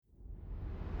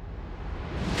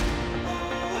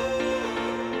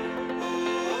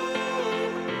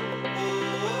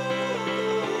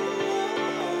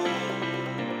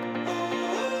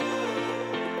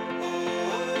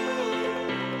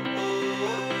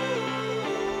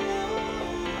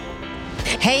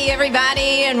Hey,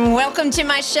 everybody, and welcome to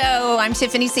my show. I'm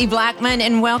Tiffany C. Blackman,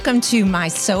 and welcome to My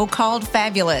So-Called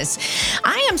Fabulous.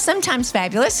 I am sometimes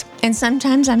fabulous, and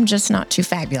sometimes I'm just not too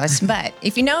fabulous. But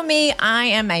if you know me, I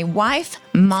am a wife,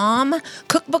 mom,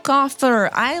 cookbook author.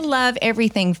 I love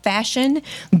everything fashion,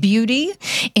 beauty,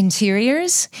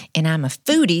 interiors, and I'm a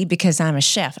foodie because I'm a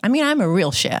chef. I mean, I'm a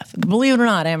real chef. Believe it or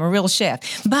not, I'm a real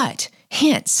chef. But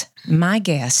hence, my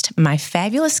guest, my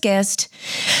fabulous guest,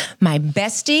 my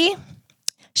bestie,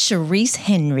 Cherise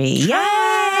Henry. Yay,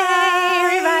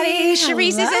 everybody.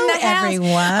 Cherise is in the house.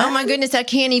 Everyone. Oh, my goodness. I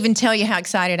can't even tell you how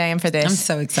excited I am for this. I'm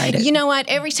so excited. You know what?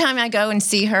 Every time I go and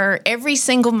see her, every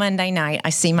single Monday night,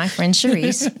 I see my friend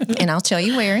Cherise, and I'll tell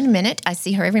you where in a minute. I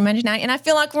see her every Monday night, and I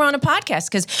feel like we're on a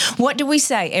podcast because what do we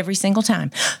say every single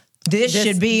time? This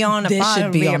should be on a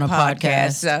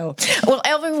podcast. So, well,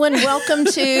 everyone, welcome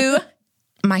to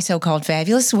My So-Called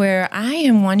Fabulous, where I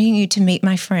am wanting you to meet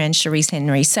my friend, Cherise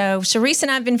Henry. So Cherise and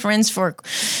I have been friends for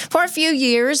a few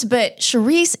years, but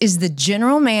Cherise is the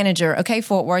general manager. Okay,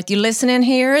 Fort Worth, you listening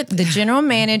here? The general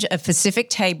manager of Pacific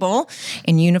Table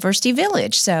in University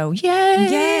Village. So,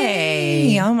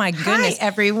 yay. Oh, my goodness. Hi,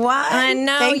 everyone. I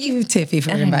know. Thank you, Tiffy,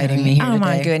 for inviting me here Oh, today.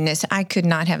 my goodness. I could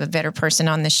not have a better person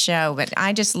on the show, but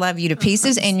I just love you to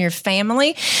pieces and your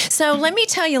family. So let me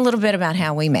tell you a little bit about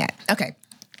how we met. Okay.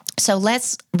 So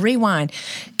let's rewind.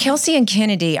 Kelsey and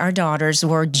Kennedy, our daughters,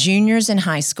 were juniors in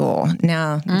high school.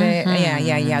 Now, So they're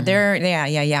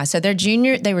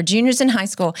they were juniors in high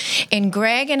school. And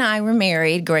Greg and I were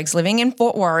married. Greg's living in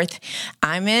Fort Worth.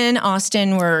 I'm in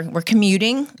Austin. We're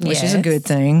commuting, which is a good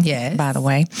thing, by the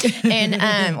way.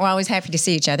 And we're always happy to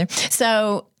see each other.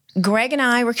 So Greg and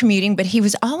I were commuting, but he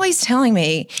was always telling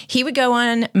me he would go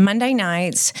on Monday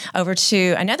nights over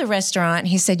to another restaurant.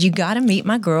 He said, "You got to meet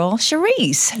my girl,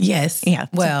 Cherise." Yes. Yeah.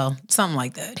 Well, something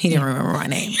like that. He didn't remember my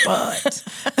name, but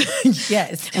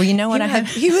yes. Well, you know what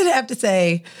he would have to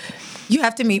say, "You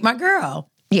have to meet my girl."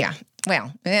 Yeah.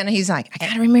 Well, and he's like, "I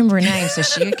got to remember her name so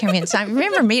she would come in." So I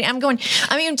remember meeting.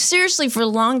 Seriously, for a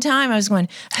long time, I was going,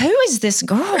 "Who is this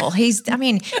girl?" He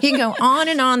can go on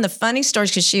and on the funny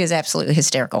stories because she is absolutely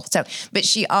hysterical. So, but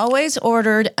she always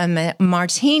ordered a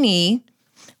martini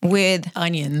with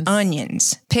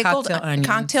onions, pickled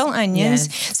cocktail onions.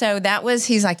 Yes. So that was,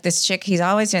 he's like, this chick, he's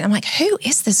always doing. I'm like, who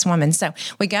is this woman? So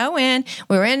we go in,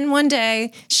 we're in one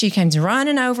day, she comes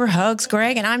running over, hugs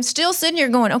Greg, and I'm still sitting here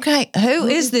going, okay, who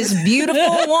is this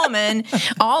beautiful woman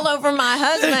all over my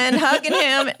husband, hugging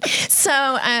him? So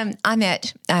I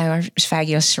met our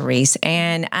fabulous Cherise,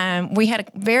 and we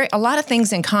had a lot of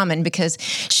things in common because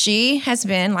she has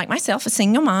been, like myself, a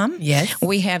single mom. Yes.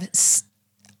 We have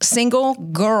single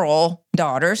girl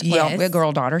daughters. Yes. Well, we're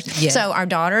girl daughters. Yes. So our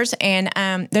daughters, and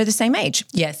they're the same age.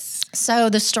 Yes. So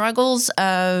the struggles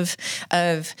of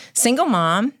single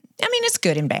mom, it's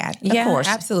good and bad, of course.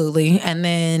 Absolutely. And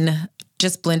then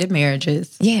just blended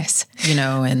marriages. Yes.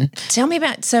 And Tell me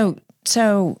about, so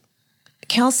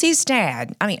Kelsey's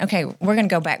dad, okay, we're going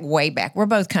to go way back. We're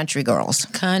both country girls.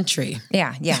 Country.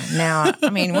 Yeah. Now,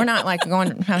 we're not like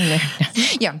going,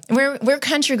 yeah, we're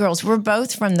country girls. We're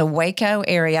both from the Waco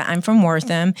area. I'm from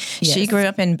Wortham. Yes. She grew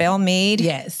up in Belmead.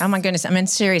 Yes. Oh my goodness.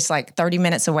 Serious, like 30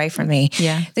 minutes away from me.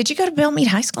 Yeah. Did you go to Belmead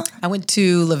High School? I went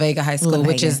to La Vega High School,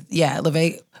 which is,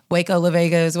 Waco, La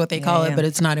Vega is what they call it, but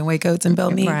it's not in Waco, it's in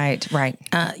Belmead. Right.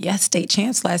 State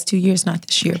champs last 2 years, not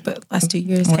this year, but last 2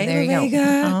 years. Well, hey, there La you Vega,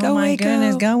 go. Oh go my Waco.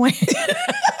 goodness, go Waco.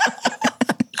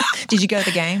 Did you go to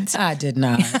the games? I did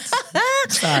not.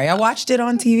 Sorry, I watched it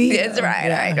on TV. That's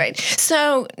right.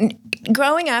 So,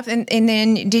 growing up, and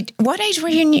then what age were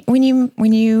you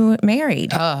when you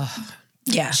married?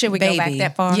 Yeah. Should we go back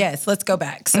that far? Yes, let's go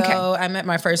back. So Okay. I met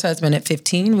my first husband at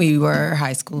 15. We were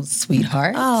high school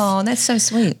sweethearts. Oh, that's so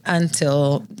sweet.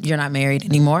 Until you're not married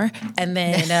anymore. And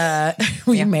then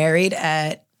we married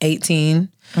at 18.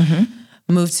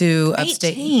 Mm-hmm. Moved to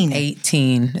upstate.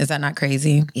 18. Is that not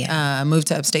crazy? Yeah. Moved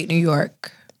to upstate New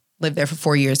York. Lived there for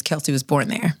 4 years. Kelsey was born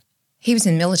there. He was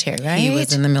in the military, right? He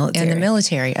was in the military. In the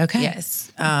military, okay.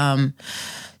 Yes.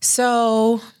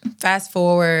 So fast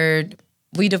forward,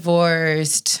 we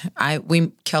divorced.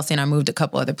 Kelsey and I moved a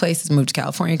couple other places, moved to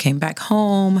California, came back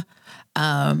home.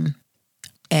 And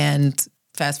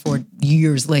fast forward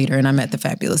years later, and I met the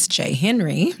fabulous Jay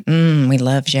Henry. We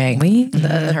love Jay. We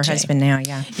love her Jay. husband now,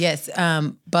 yeah. Yes.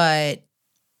 But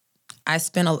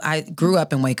I grew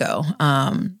up in Waco.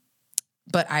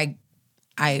 But I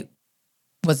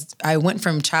went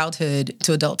from childhood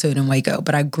to adulthood in Waco,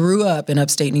 but I grew up in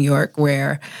upstate New York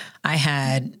where I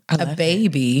had a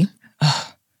baby.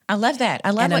 I love that. I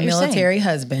love and what a you're military saying.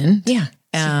 husband. Yeah.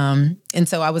 And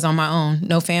so I was on my own,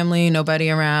 no family, nobody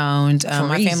around.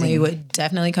 My family would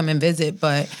definitely come and visit,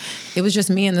 but it was just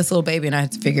me and this little baby, and I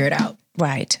had to figure it out.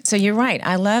 Right. So you're right.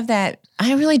 I love that.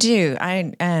 I really do.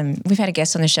 We've had a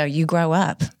guest on the show. You grow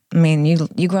up. I mean,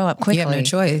 you grow up quickly. You have no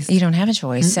choice. You don't have a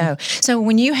choice. So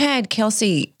when you had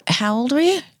Kelsey, how old were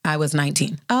you? I was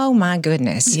 19. Oh my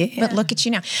goodness. Yeah. But look at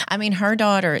you now. I mean, her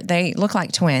daughter, they look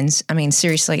like twins. I mean,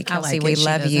 seriously, Kelsey, we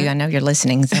love you. I know you're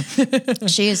listening. So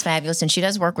she is fabulous, and she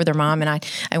does work with her mom, and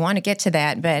I want to get to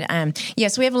that. But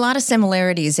yes, we have a lot of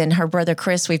similarities, and her brother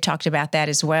Chris, we've talked about that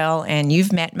as well. And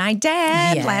you've met my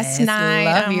dad last night.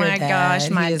 Love oh your my dad. gosh,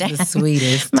 my dad. He is the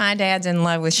sweetest. My dad's in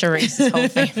love with Sharice's whole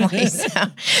family.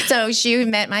 So she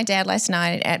met my dad last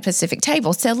night at Pacific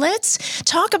Table. So let's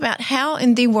talk about how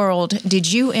in the world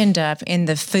did you end up in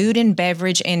the food and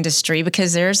beverage industry,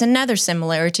 because there's another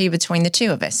similarity between the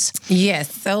two of us.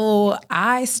 Yes. So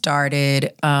I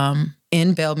started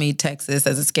in Belmead, Texas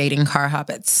as a skating car hop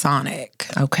at Sonic.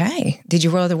 Okay. Did you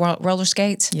roll the roller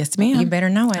skates? Yes, ma'am. You better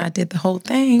know it. I did the whole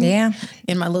thing. Yeah.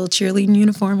 In my little cheerleading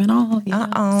uniform and all.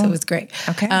 So it was great.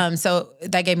 Okay. So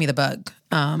that gave me the bug.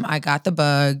 I got the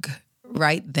bug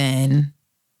right then.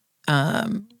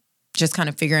 Just kind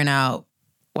of figuring out,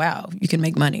 wow, you can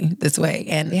make money this way.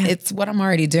 And it's what I'm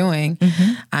already doing.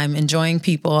 Mm-hmm. I'm enjoying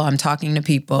people. I'm talking to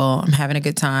people. I'm having a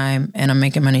good time, and I'm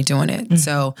making money doing it. Mm-hmm.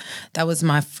 So that was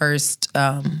my first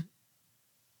bite,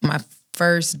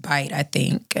 I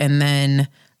think. And then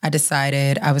I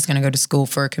decided I was going to go to school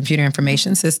for computer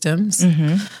information systems.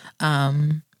 Mm-hmm.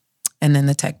 And then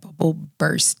the tech bubble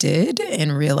bursted,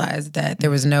 and realized that there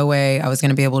was no way I was going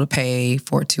to be able to pay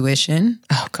for tuition.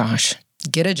 Oh, gosh.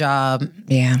 Get a job,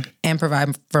 and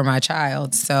provide for my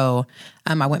child. So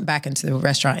I went back into the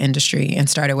restaurant industry and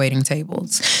started waiting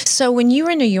tables. So when you were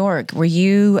in New York, were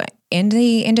you in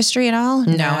the industry at all?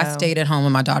 No, I stayed at home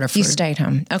with my daughter for You stayed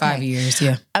home. Okay. 5 years,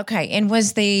 yeah. Okay. And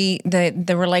was the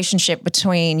relationship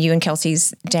between you and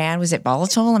Kelsey's dad, was it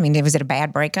volatile? I mean, was it a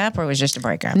bad breakup, or was it just a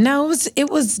breakup? No, it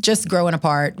was just growing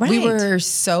apart. Right. We were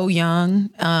so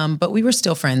young, but we were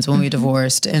still friends when we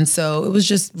divorced. And so it was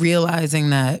just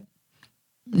realizing that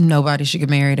nobody should get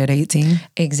married at 18.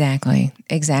 Exactly.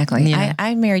 Yeah.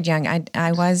 I married young.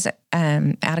 I was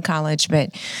out of college, but,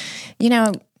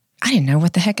 I didn't know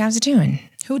what the heck I was doing.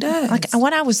 Who does? Like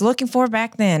what I was looking for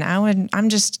back then,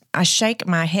 I shake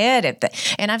my head at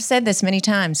that. And I've said this many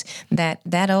times,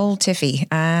 that old Tiffy,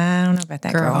 I don't know about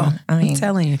that girl. I mean, I'm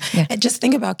telling you. Yeah. And just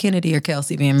think about Kennedy or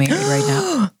Kelsey being married right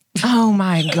now. Oh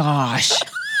my gosh.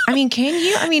 I mean, can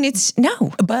you? I mean, it's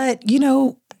no. But,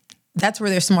 that's where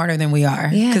they're smarter than we are.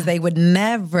 Because they would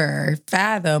never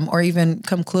fathom or even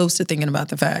come close to thinking about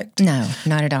the fact. No,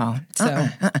 not at all. So,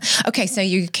 Okay, so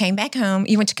you came back home.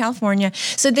 You went to California.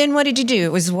 So then what did you do?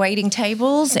 It was waiting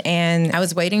tables, and I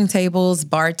was waiting tables,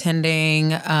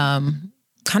 bartending,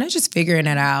 kind of just figuring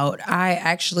it out. I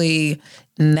actually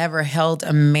never held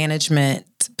a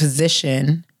management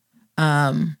position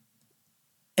in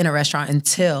a restaurant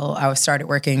until I started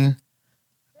working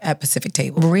at Pacific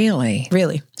Table. Really?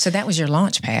 So that was your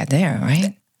launch pad there,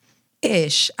 right?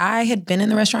 Ish. I had been in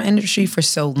the restaurant industry for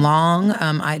so long.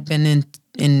 I'd been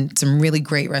in some really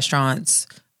great restaurants,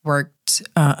 worked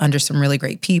under some really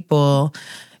great people,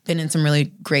 been in some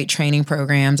really great training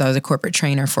programs. I was a corporate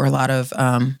trainer for a lot of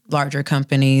larger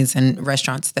companies and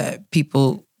restaurants that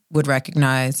people would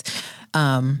recognize,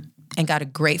 and got a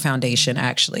great foundation,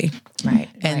 actually. Right.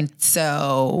 And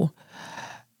so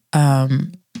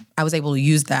I was able to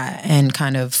use that and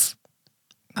kind of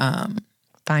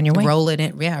find your way. Roll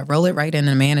it right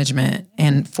into management.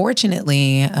 And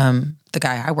fortunately, the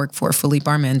guy I work for, Philippe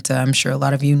Armenta, I'm sure a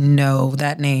lot of you know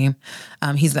that name.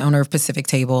 He's the owner of Pacific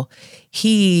Table.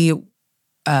 He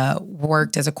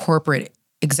worked as a corporate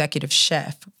executive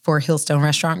chef for Hillstone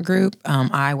Restaurant Group.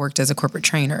 I worked as a corporate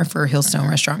trainer for Hillstone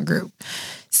Restaurant Group.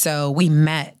 So we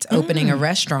met opening a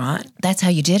restaurant. That's how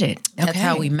you did it. That's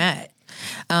how we met.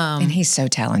 And he's so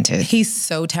talented. He's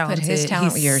so talented. Put his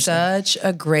talent with yours. Such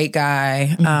a great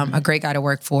guy, a great guy to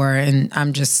work for. And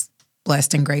I'm just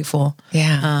blessed and grateful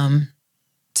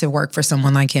to work for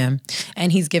someone like him.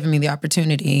 And he's given me the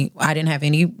opportunity. I didn't have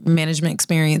any management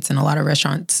experience, and a lot of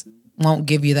restaurants won't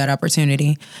give you that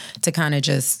opportunity to kind of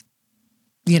just,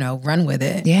 run with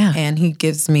it. Yeah. And he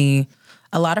gives me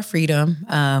a lot of freedom,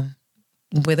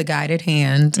 with a guided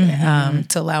hand,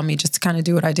 to allow me just to kind of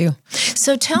do what I do.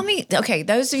 So tell me, okay,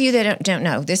 those of you that don't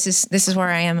know, this is where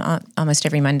I am almost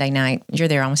every Monday night. You're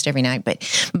there almost every night, but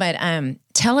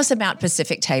tell us about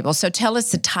Pacific Table. So tell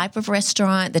us the type of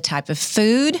restaurant, the type of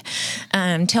food.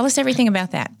 Tell us everything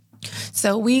about that.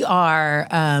 So we are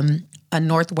a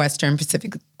Northwestern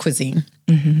Pacific cuisine.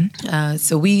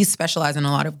 So we specialize in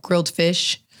a lot of grilled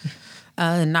fish,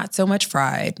 not so much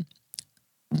fried.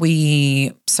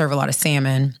 We serve a lot of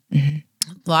salmon, a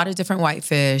lot of different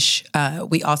whitefish.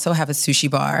 We also have a sushi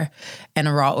bar and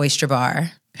a raw oyster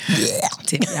bar.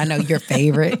 Tiffany, I know your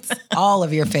favorites, all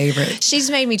of your favorites. She's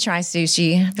made me try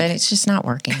sushi, but it's just not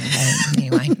working. But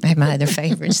anyway, I have my other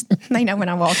favorites. They know when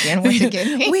I walk in what to give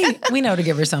me. we know to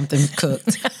give her something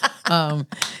cooked.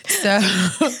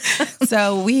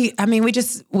 So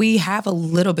we have a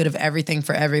little bit of everything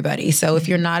for everybody. So if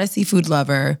you're not a seafood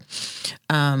lover,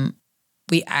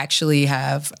 we actually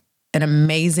have an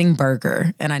amazing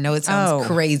burger. And I know it sounds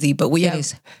crazy, but it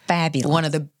is fabulous. One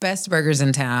of the best burgers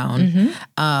in town.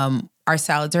 Our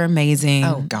salads are amazing.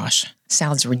 Oh gosh,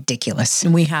 salads ridiculous.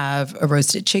 And we have a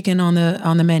roasted chicken on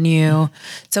the menu.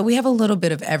 So we have a little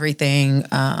bit of everything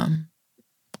on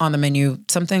the menu,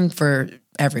 something for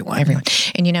everyone.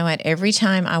 And you know what? Every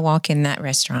time I walk in that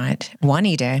restaurant,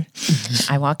 Juanita,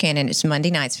 I walk in and it's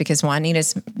Monday nights because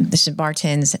Juanita's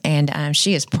bartends and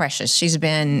she is precious. She's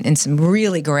been in some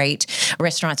really great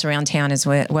restaurants around town as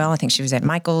well. I think she was at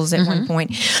Michael's at one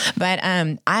point. But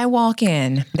I walk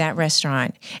in that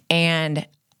restaurant and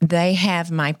they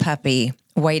have my puppy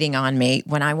waiting on me.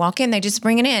 When I walk in, they just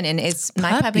bring it in and it's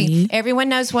my puppy. Everyone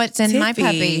knows what's in my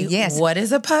puppy. Yes. What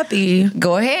is a puppy?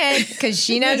 Go ahead, because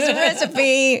she knows the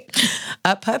recipe.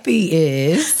 A puppy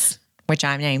is... Which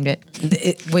I named it.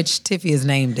 Which Tiffy has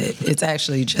named it. It's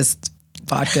actually just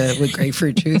vodka with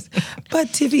grapefruit juice. But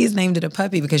Tiffy has named it a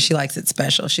puppy because she likes it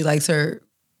special. She likes her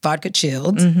vodka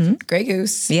chilled. Grey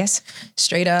Goose. Yes.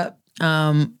 Straight up.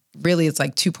 Really, it's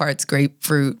like 2 parts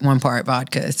grapefruit, 1 part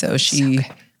vodka. So she...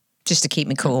 Just to keep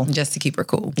me cool. Just to keep her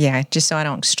cool. Yeah, just so I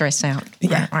don't stress out.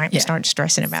 Yeah. Right. Start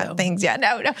stressing about things. Yeah,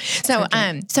 no. So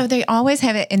so they always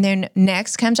have it. And then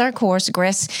next comes our course.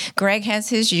 Greg has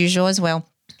his usual as well.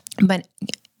 But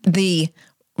the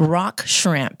rock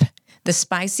shrimp, the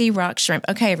spicy rock shrimp.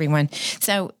 Okay, everyone.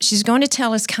 So she's going to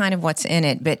tell us kind of what's in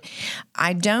it, but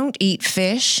I don't eat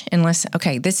fish unless,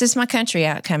 okay, this is my country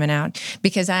coming out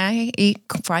because I eat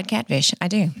fried catfish. I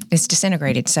do. It's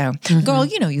disintegrated. So, girl,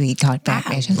 you know you eat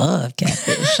catfish. I love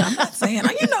catfish. I'm not saying,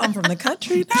 you know I'm from the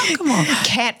country. Now, come on.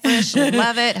 Catfish,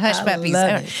 love it. Hush puppies.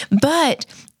 Love it. But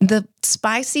the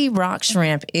spicy rock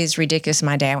shrimp is ridiculous.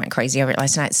 My dad went crazy over it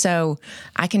last night. So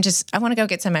I want to go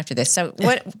get some after this. So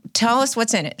tell us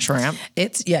what's in it, shrimp.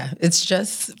 It's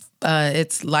just,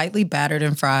 it's lightly battered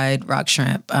and fried rock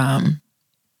shrimp.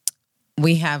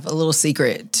 We have a little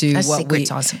secret to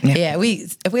awesome. Yeah, we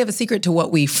have a secret to what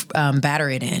we batter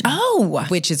it in. Oh,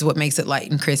 which is what makes it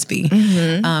light and crispy.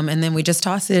 And then we just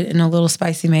toss it in a little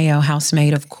spicy mayo, house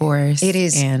made, of course. It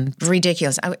is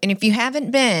ridiculous. And if you haven't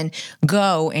been,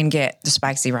 go and get the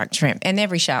spicy rock shrimp. And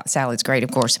every salad's great, of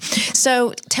course.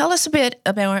 So tell us a bit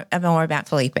more about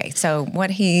Felipe. So where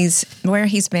he's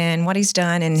been, what he's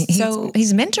done, and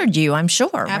he's mentored you, I'm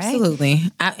sure. Absolutely,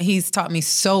 right? He's taught me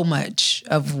so much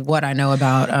of what I know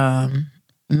about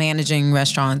managing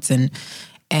restaurants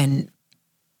and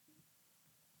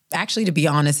actually, to be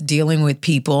honest, dealing with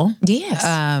people. Yes.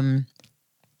 I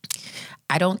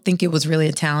don't think it was really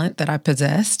a talent that I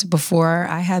possessed before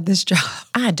I had this job.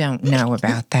 I don't know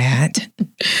about that.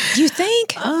 You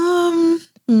think?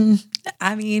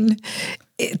 I mean,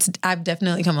 I've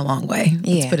definitely come a long way.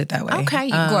 Let's put it that way. Okay,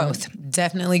 growth.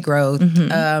 Definitely growth.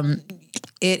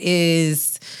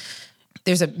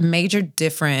 There's a major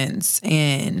difference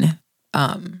in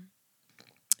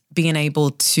being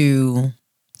able to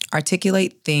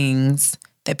articulate things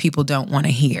that people don't want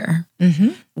to hear,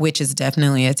 which is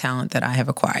definitely a talent that I have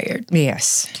acquired.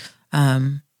 Yes.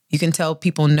 You can tell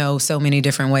people no so many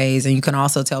different ways, and you can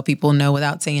also tell people no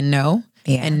without saying no.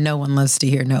 Yeah. And no one loves to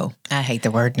hear no. I hate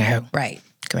the word no. Right.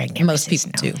 Greg never Most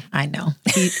people do. I know.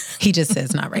 He just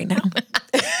says not right now.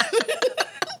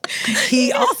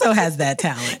 He also has that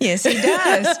talent. Yes, he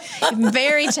does.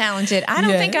 Very talented. I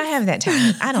don't think I have that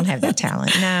talent. I don't have that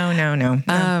talent.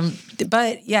 No.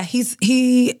 But yeah, he's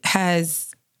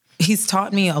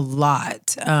taught me a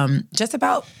lot just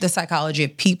about the psychology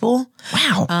of people.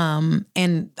 Wow.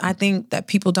 And I think that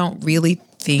people don't really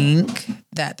think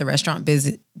that the restaurant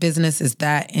business is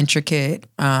that intricate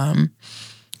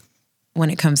when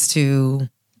it comes to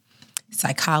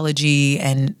psychology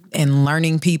and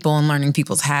learning people and learning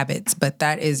people's habits. But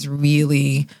that is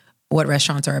really what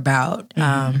restaurants are about.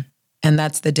 And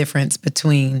that's the difference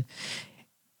between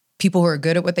people who are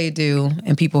good at what they do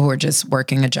and people who are just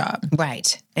working a job.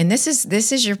 Right. And this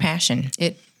is your passion.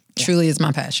 truly is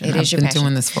my passion. It is your I've been passion.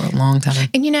 doing this for a long time.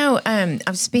 And I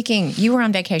was speaking. You were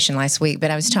on vacation last week,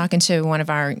 but I was talking to one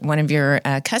of your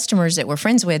customers that we're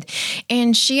friends with,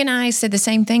 and she and I said the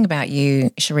same thing about you,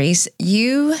 Sharice.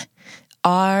 You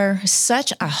are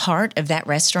such a heart of that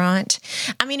restaurant.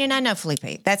 I mean, and I know Felipe.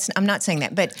 I'm not saying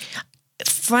that, but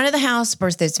front of the house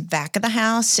versus back of the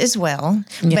house as well.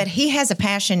 Yeah. But he has a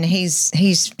passion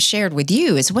he's shared with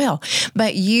you as well.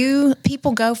 But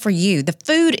people go for you. The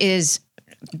food is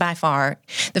by far,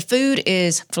 the food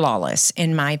is flawless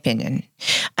in my opinion.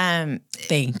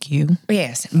 Thank you.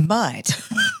 Yes, but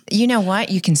you know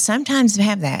what? You can sometimes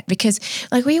have that because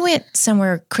like we went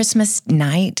somewhere Christmas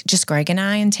night, just Greg and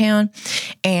I in town,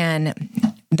 and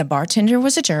the bartender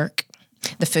was a jerk.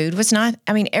 The food was not,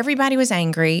 everybody was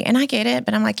angry, and I get it,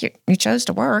 but I'm like, you chose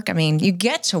to work. I mean, you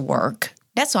get to work.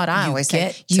 That's what I always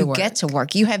say. You get to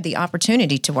work. You have the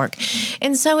opportunity to work.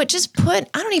 And so it just I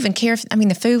don't even care if,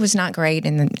 the food was not great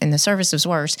and the service was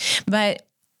worse, but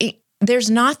there's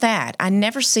not that. I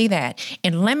never see that.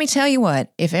 And let me tell you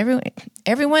what, if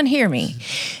everyone hear me,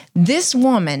 this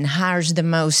woman hires the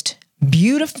most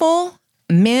beautiful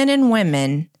men and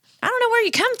women. I don't know where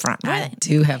you come from. I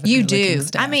do have a you good do.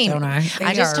 Staff, don't I?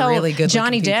 I just told really good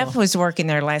Johnny Depp was working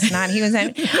there last night. He was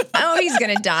saying, "Oh, he's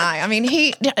going to die."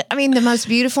 The most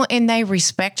beautiful, and they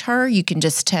respect her. You can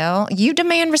just tell. You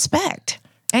demand respect,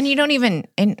 and you don't even.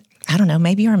 And I don't know.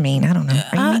 Maybe you're mean. I don't know.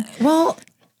 Are you mean? Well,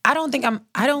 I don't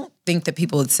think that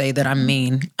people would say that I'm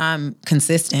mean. I'm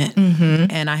consistent,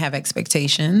 and I have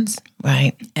expectations.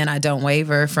 Right. And I don't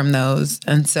waver from those.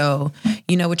 And so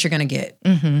you know what you're going to get.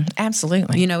 Mm-hmm.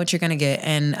 Absolutely. You know what you're going to get.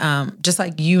 And just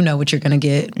like you know what you're going to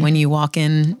get when you walk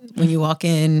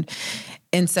in.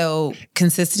 And so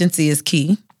consistency is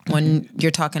key when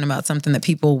you're talking about something that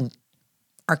people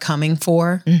are coming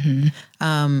for.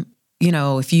 Mm-hmm.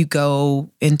 If you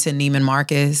go into Neiman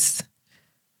Marcus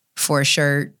for a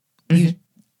shirt,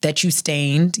 that you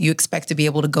stained, you expect to be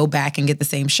able to go back and get the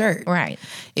same shirt. Right.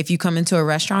 If you come into a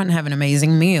restaurant and have an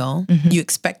amazing meal, you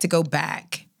expect to go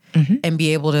back and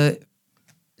be able to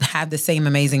have the same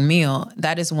amazing meal.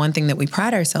 That is one thing that we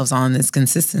pride ourselves on, is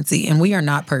consistency. And we are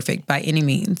not perfect by any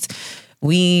means.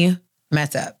 We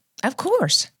mess up. Of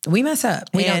course. We mess up.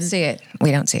 We don't see it.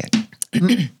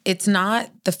 It's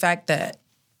not the fact that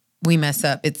we mess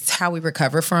up. It's how we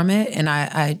recover from it. And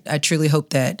I truly hope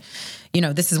that,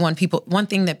 this is one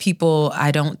thing that people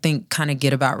I don't think kind of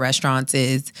get about restaurants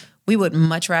is we would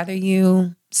much rather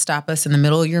you stop us in the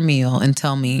middle of your meal and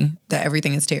tell me that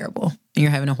everything is terrible and you're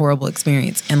having a horrible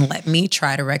experience, and let me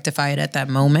try to rectify it at that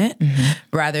moment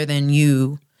rather than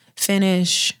you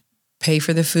finish, pay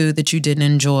for the food that you didn't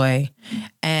enjoy,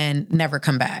 and never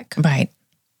come back. Right.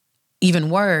 Even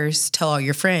worse, tell all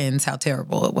your friends how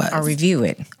terrible it was. Or review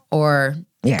it. Or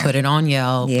put it on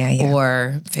Yelp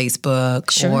or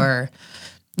Facebook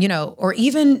or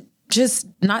even just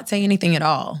not say anything at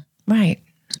all. Right.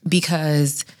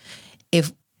 Because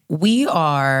if we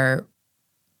are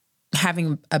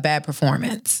having a bad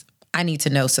performance, I need to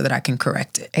know so that I can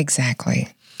correct it. Exactly.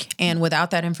 And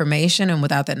without that information and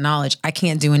without that knowledge, I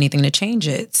can't do anything to change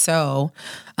it. So,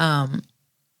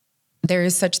 there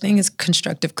is such thing as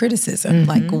constructive criticism.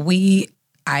 Like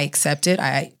I accept it.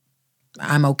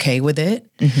 I'm okay with it.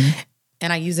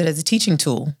 And I use it as a teaching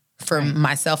tool for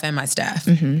myself and my staff.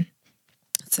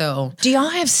 So, do y'all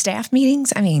have staff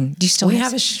meetings? Do you still we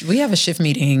have a shift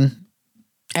meeting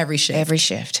every shift. Every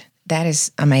shift. That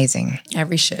is amazing.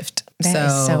 Every shift. That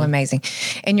is so amazing.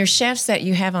 And your chefs that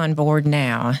you have on board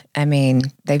now,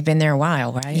 they've been there a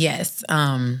while, right? Yes.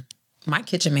 My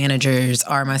kitchen managers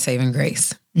are my saving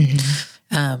grace.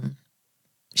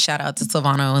 Shout out to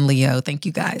Silvano and Leo. Thank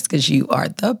you guys, because you are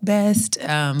the best.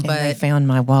 But they found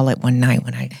my wallet one night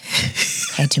when I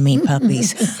had to meet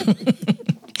puppies.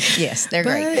 Yes, they're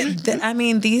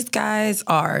great. These guys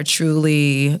are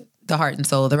truly the heart and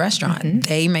soul of the restaurant.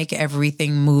 They make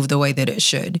everything move the way that it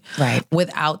should. Right.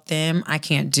 Without them, I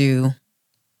can't do,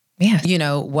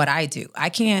 what I do. I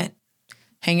can't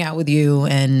hang out with you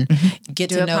and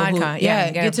get to know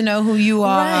get to know who you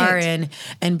are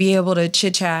and be able to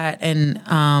chit chat and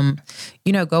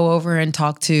go over and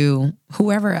talk to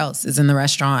whoever else is in the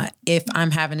restaurant if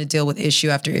I'm having to deal with issue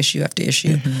after issue after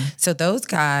issue. So those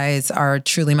guys are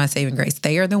truly my saving grace.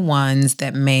 They are the ones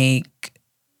that make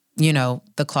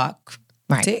the clock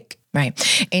tick.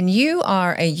 Right. And you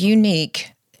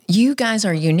guys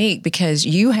are unique because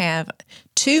you have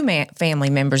two family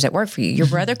members that work for you. Your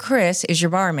brother Chris is your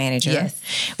bar manager,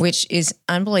 which is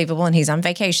unbelievable, and he's on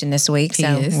vacation this week,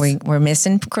 so we're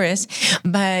missing Chris.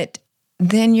 But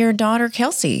then your daughter,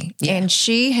 Kelsey. Yeah. And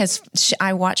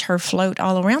I watch her float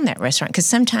all around that restaurant because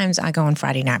sometimes I go on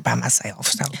Friday night by myself.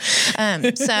 So,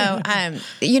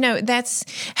 that's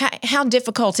how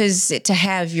difficult is it to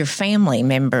have your family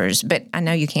members? But I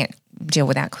know you can't deal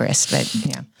without Chris, but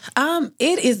yeah.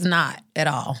 It is not at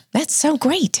all. That's so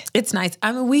great. It's nice.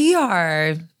 I mean,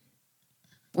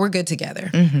 we're good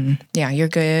together. Mm-hmm. Yeah, you're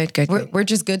good. We're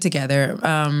just good together.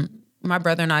 My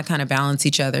brother and I kind of balance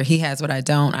each other. He has what I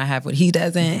don't. I have what he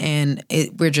doesn't. And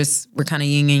we're kind of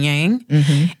yin and yang.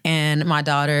 Mm-hmm. And my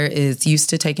daughter is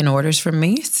used to taking orders from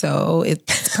me. So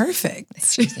it's perfect.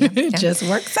 It just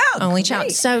works out. Only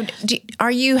child. So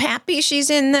are you happy she's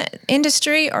in the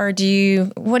industry or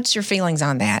what's your feelings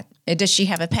on that? Does she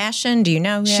have a passion? Do you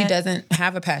know yet? She doesn't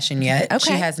have a passion yet. Okay.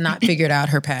 She has not figured out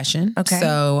her passion. Okay.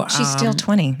 So she's still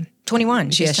 21.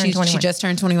 She just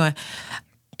turned 21.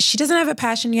 She doesn't have a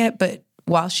passion yet, but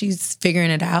while she's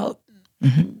figuring it out,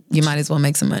 you might as well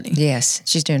make some money. Yes,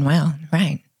 she's doing well.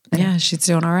 Right. Yeah, she's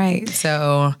doing all right.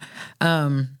 So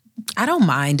I don't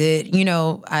mind it.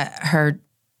 Her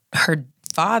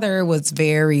father was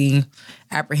very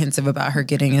apprehensive about her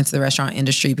getting into the restaurant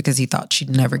industry because he thought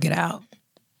she'd never get out.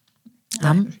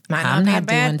 I'm not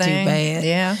doing too bad.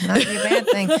 Yeah, not be a bad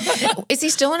thing. Is he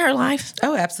still in her life?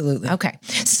 Oh, absolutely. Okay.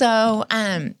 So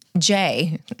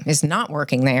Jay is not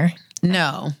working there.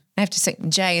 No. I have to say,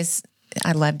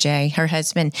 I love Jay, her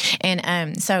husband.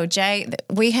 And so Jay,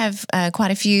 we have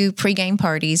quite a few pregame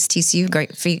parties, TCU,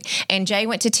 great feet. And Jay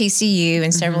went to TCU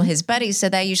and several of his buddies, so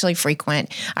they usually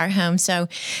frequent our home. So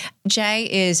Jay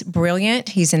is brilliant.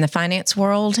 He's in the finance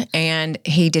world, and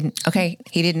he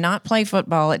did not play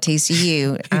football at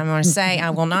TCU. I'm going to say,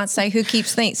 I will not say who keeps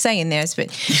saying this, but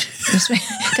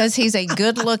because he's a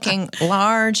good-looking,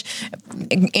 large,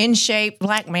 in shape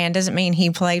black man doesn't mean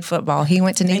he played football. He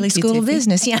went to Neely School of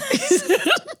Business. Yeah.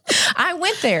 I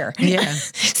went there. Yeah.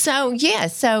 So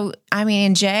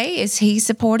and Jay, is he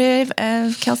supportive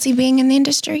of Kelsey being in the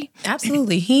industry?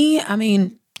 Absolutely.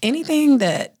 Anything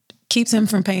that keeps him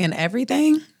from paying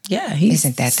everything. Yeah, he's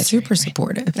super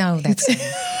supportive. No, that's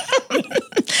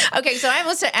okay. So I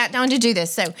will add on to do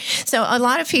this. So a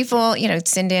lot of people,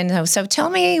 send in. So tell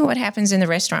me what happens in the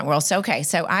restaurant world. So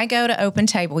so I go to Open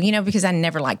Table, because I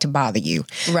never like to bother you.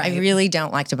 Right. I really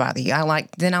don't like to bother you.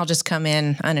 Then I'll just come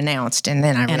in unannounced, and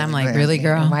then I'm like, really,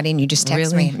 girl? Why didn't you just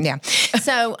text me? Yeah.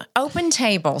 So Open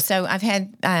Table. So I've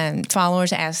had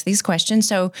followers ask these questions.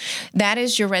 So that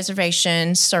is your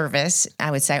reservation service,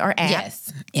 I would say, or app.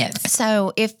 Yes.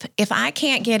 So if I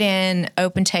can't get in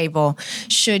Open Table,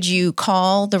 should you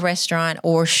call the restaurant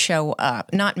or show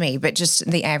up? Not me, but just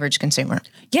the average consumer.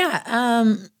 Yeah.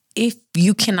 If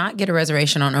you cannot get a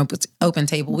reservation on Open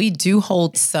Table, we do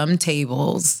hold some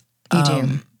tables. You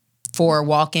do? For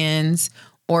walk-ins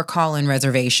or call-in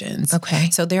reservations. Okay.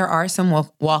 So there are some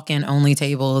walk-in only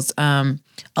tables. A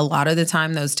lot of the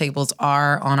time, those tables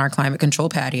are on our climate control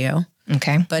patio.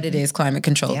 Okay. But it is climate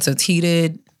controlled. Yep. So it's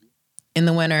heated in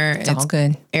the winter. It's all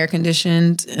good. Air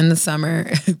conditioned in the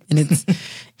summer, and it's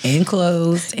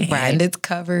enclosed and it's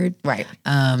covered. Right.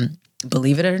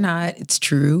 Believe it or not, it's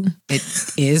true. It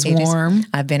is warm.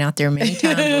 I've been out there many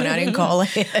times when I didn't call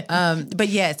it. But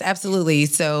yes, absolutely.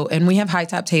 So, and we have high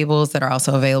top tables that are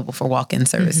also available for walk-in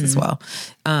service as well.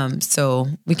 So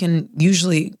we can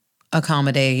usually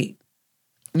accommodate,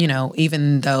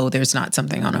 even though there's not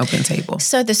something on Open Table.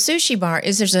 So the sushi bar,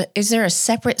 is there a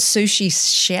separate sushi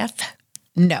chef?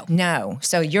 No.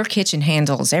 So your kitchen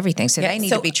handles everything. So they need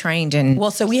to be trained in.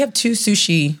 Well, so we have two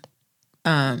sushi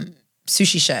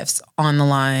chefs on the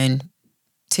line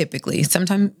typically.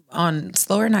 Sometimes on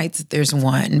slower nights, there's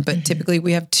one, but typically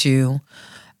we have two.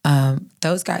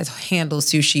 Those guys handle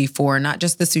sushi for not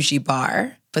just the sushi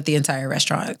bar, but the entire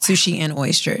restaurant, sushi and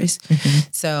oysters.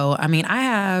 So, I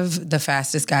have the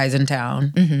fastest guys in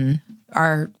town.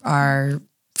 Our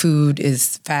food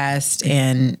is fast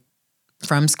and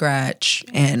from scratch,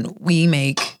 and we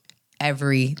make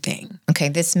everything. Okay,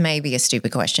 this may be a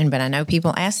stupid question, but I know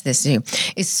people ask this too.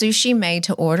 Is sushi made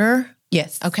to order?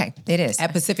 Yes. Okay, it is.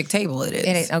 At Pacific Table, it is.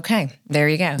 It is. Okay, there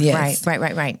you go. Yes.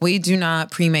 Right. We do not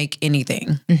pre-make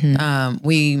anything.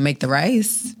 We make the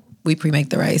rice. We pre-make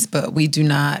the rice, but we do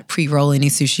not pre-roll any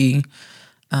sushi.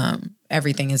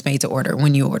 Everything is made to order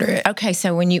when you order it. Okay,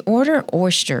 so when you order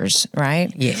oysters, right?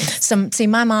 Yes. See,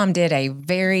 my mom did a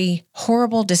very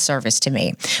horrible disservice to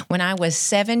me. When I was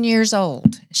 7 years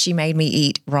old, she made me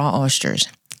eat raw oysters.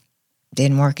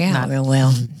 Didn't work out real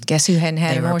well. Guess who hadn't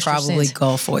had They an were oyster probably since?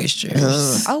 Gulf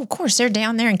oysters. Oh, of course, they're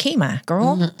down there in Kemah,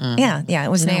 girl. Yeah,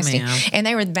 it was nasty. ma'am. And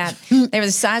they were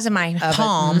the size of my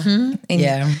palm. And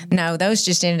Yeah. no, those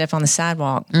just ended up on the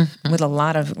sidewalk with a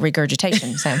lot of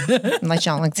regurgitation. So I'll let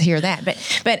y'all like to hear that.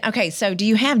 But okay, so do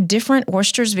you have different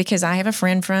oysters? Because I have a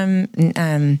friend from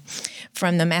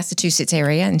the Massachusetts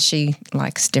area, and she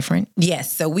likes different.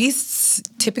 Yes. So we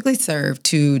typically serve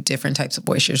two different types of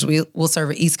oysters. We'll serve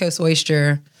an East Coast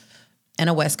oyster and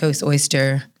a West Coast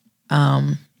oyster,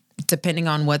 depending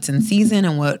on what's in season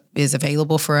and what is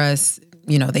available for us.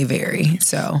 They vary.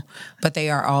 So, but they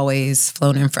are always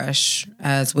flown in fresh,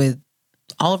 as with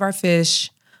all of our fish,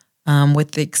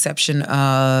 with the exception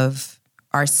of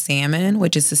our salmon,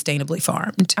 which is sustainably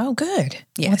farmed. Oh, good.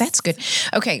 Yes. Well, that's good.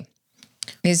 Okay.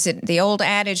 Is it the old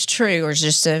adage true, or is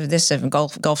just this of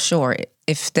Gulf Shore?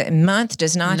 If the month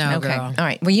does not, No, okay, girl. all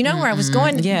right. Well, you know where I was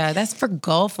going. Yeah, that's for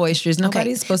Gulf oysters.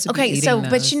 Nobody's supposed to be eating so those.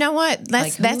 but you know what? That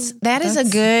is That's-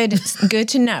 a good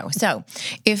to know. So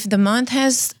if the month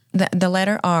has the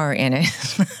letter R in it,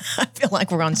 I feel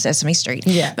like we're on Sesame Street.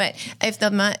 Yeah. But if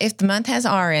the month has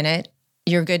R in it,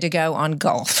 you're good to go on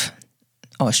Gulf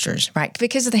oysters, right?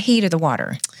 Because of the heat of the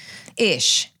water,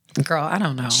 ish. Girl, I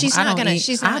don't know. She's I not don't gonna- eat-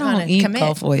 she's not I don't gonna eat commit.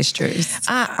 Gulf oysters.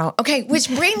 Okay, which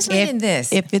brings me in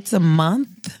this. If it's a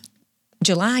month,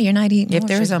 July, you're not eating if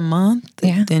there's oysters. a month,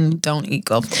 Yeah. then don't eat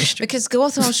Gulf oysters. Because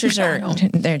Gulf oysters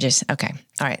they're just, okay.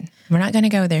 All right. We're not going to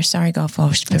go there. Sorry, Gulf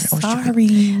oysters.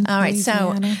 Sorry. All right.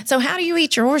 So how do you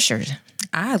eat your oysters?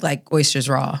 I like oysters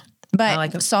raw. But I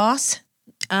like 'em. sauce?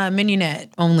 Mignonette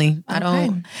only. I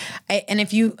don't. And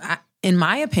if you, in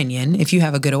my opinion, if you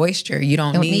have a good oyster, you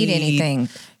don't Need anything.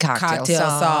 Cocktail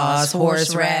sauce,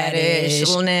 horseradish,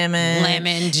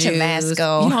 lemon juice.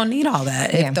 Tabasco. You don't need all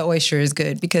that Yeah. if the oyster is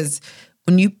good, because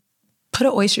when you put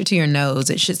an oyster to your nose,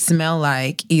 it should smell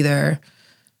like either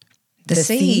The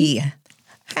sea.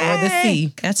 or the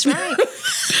sea. That's right.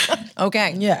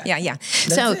 Okay. Yeah. Yeah.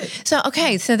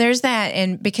 it. So there's that.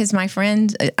 And because my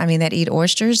friends, that eat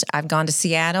oysters, I've gone to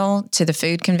Seattle to the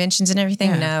food conventions and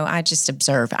everything. Yeah. No, I just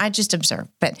observe.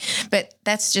 But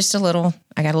that's just I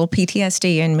got a little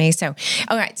PTSD in me. So,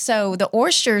 all right. So the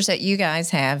oysters that you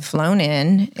guys have flown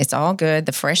in, it's all good.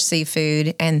 The fresh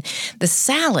seafood and the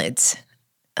salads.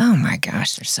 Oh my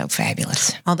gosh, they're so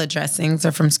fabulous. All the dressings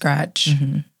are from scratch.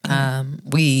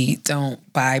 We don't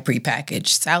buy prepackaged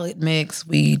salad mix.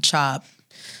 We chop.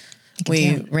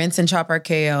 We rinse and chop our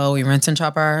kale. We rinse and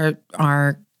chop our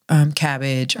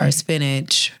cabbage, our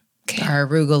spinach, our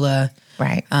arugula.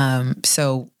 Right.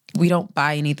 So we don't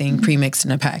buy anything pre-mixed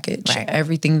in a package. Right.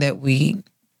 Everything that we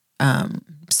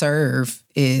serve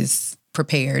is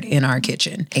prepared in our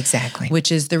kitchen. Exactly.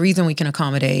 Which is the reason we can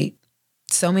accommodate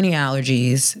so many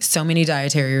allergies, so many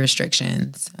dietary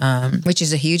restrictions. Which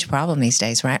is a huge problem these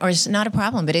days, right? Or it's not a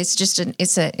problem, but it's just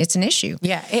it's an issue.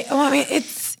 Yeah,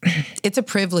 it's a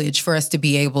privilege for us to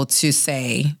be able to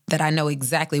say that I know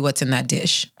exactly what's in that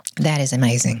dish. That is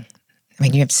amazing.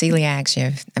 You have celiacs.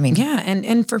 Yeah,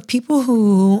 and for people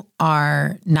who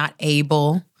are not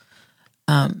able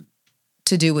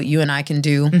to do what you and I can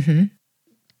do,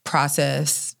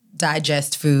 process,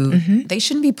 digest food, they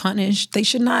shouldn't be punished. They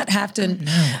should not have to,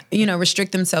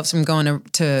 restrict themselves from going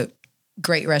to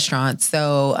great restaurants.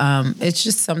 So it's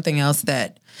just something else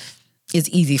that is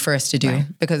easy for us to do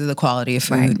because of the quality of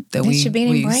food that we should be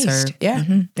embraced. serve. Yeah,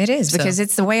 It is because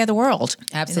it's the way of the world.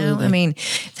 Absolutely.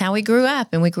 It's how we grew up,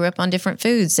 and we grew up on different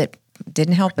foods that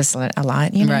didn't help us a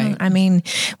lot. Right.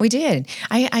 We did.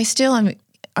 I still am.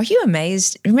 Are you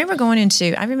amazed? I remember going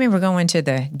to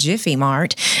the Jiffy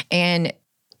Mart, and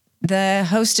the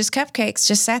Hostess cupcakes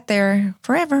just sat there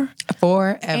forever.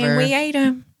 And we ate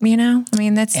them.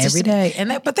 That's every day.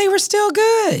 But they were still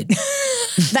good.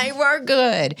 They were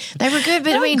good.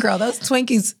 But girl, those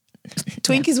Twinkies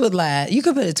would last. You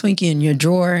could put a Twinkie in your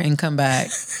drawer and come back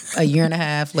a year and a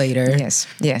half later.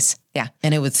 Yes. Yeah.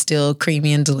 And it was still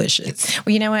creamy and delicious.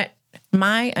 Well, you know what?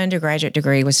 My undergraduate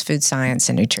degree was food science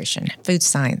and nutrition. Food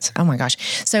science. Oh my gosh.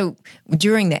 So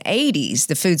during the 80s,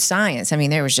 the food science,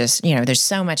 there was just, there's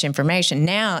so much information.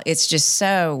 Now it's just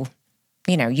so,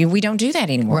 we don't do that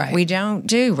anymore. Right. We don't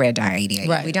do red dye 88.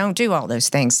 Right. We don't do all those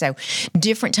things. So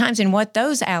different times and what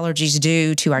those allergies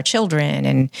do to our children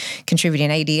and contributing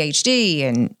ADHD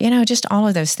and, just all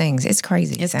of those things. It's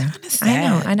crazy. It's kind of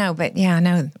sad. I know. But yeah, I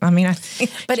know. I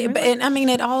think.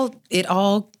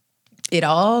 It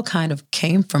all kind of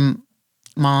came from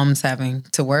moms having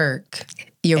to work.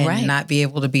 You're and right. not be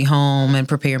able to be home and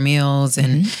prepare meals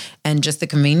and just the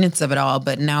convenience of it all.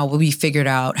 But now we figured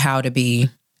out how to be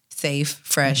safe,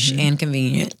 fresh, and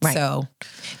convenient. Right. So,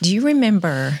 do you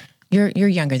remember you're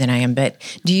younger than I am, but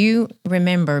do you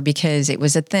remember, because it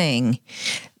was a thing,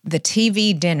 the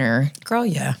TV dinner? Girl,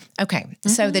 yeah. Okay.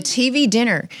 So the TV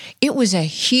dinner, it was a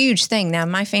huge thing. Now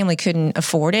my family couldn't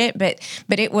afford it, but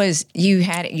it was, you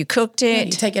had it, you cooked it.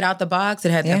 You take it out the box.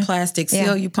 It had that plastic seal.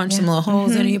 Yeah. You punch some little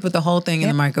holes in it. You put the whole thing in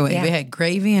the microwave. Yeah. It had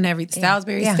gravy and everything.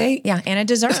 Salisbury steak. Yeah, and a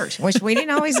dessert, which we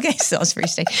didn't always get Salisbury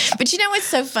steak. But you know what's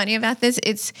so funny about this?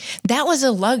 That was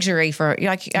a luxury for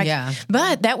Yeah.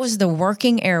 But that was the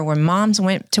working era where moms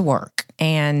went to work.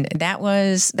 And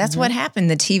that's what happened.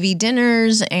 The TV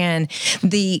dinners and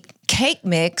the cake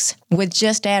mix with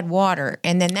just add water.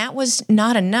 And then that was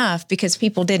not enough because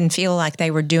people didn't feel like they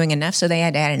were doing enough. So they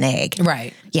had to add an egg.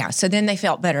 Right. Yeah. So then they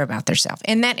felt better about themselves.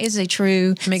 And that is a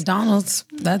true McDonald's,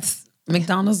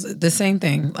 the same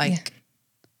thing. Like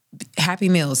Happy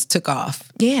Meals took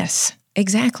off. Yes,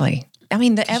 exactly. I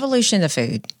mean, the evolution of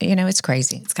food, it's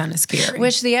crazy. It's kind of scary.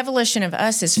 Which the evolution of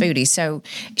us as foodies. So,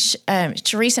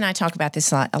 Sharice and I talk about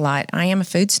this a lot. I am a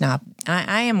food snob.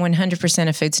 I am 100%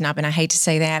 a food snob, and I hate to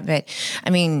say that, but I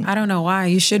mean, I don't know why.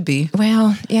 You should be.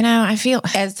 Well, I feel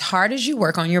as hard as you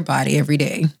work on your body every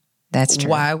day. That's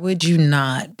true. Why would you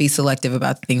not be selective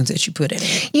about the things that you put in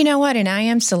it? You know what? And I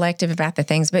am selective about the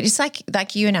things, but it's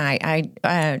like you and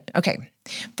I. Okay.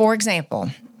 For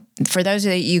example, for those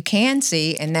that you can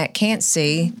see and that can't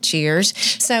see, cheers.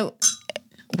 So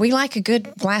we like a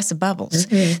good glass of bubbles.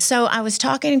 Mm-hmm. So I was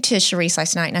talking to Sharice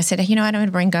last night and I said, I'm going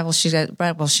to bring bubbles. She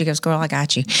goes, girl, I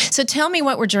got you. So tell me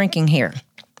what we're drinking here.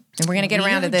 And we're going to get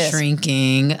around to this.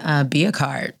 Drinking Bia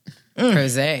Cart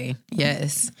Rosé.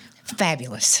 Yes.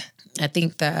 Fabulous. I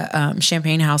think the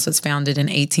Champagne House was founded in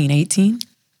 1818.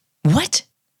 What?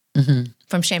 Mm-hmm.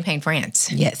 From Champagne, France.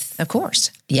 Yes. Of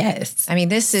course. Yes. I mean,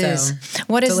 this is,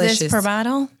 what is delicious. this per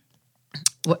bottle?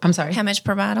 I'm sorry? How much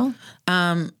per bottle?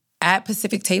 At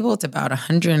Pacific Table, it's about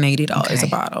 $180 a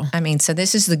bottle. I mean, so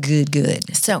this is the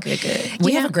good. So good.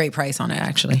 We have a great price on it,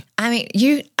 actually. I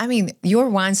mean, your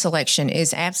wine selection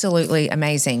is absolutely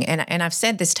amazing. And I've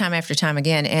said this time after time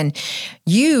again, and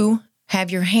you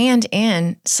have your hand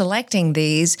in selecting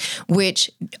these,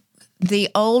 which the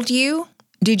old you,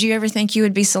 did you ever think you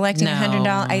would be selecting a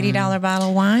 $100, $80 bottle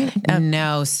of wine?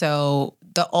 No. So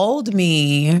the old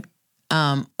me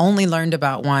only learned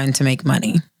about wine to make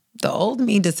money. The old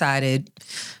me decided,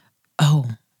 oh,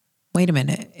 wait a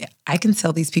minute. I can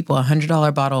sell these people a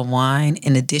 $100 bottle of wine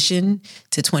in addition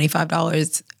to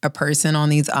 $25 a person on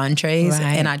these entrees.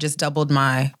 Right. And I just doubled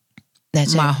my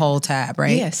whole tab,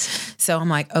 right? Yes. So I'm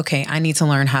like, okay, I need to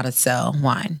learn how to sell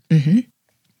wine. Mm-hmm.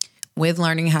 With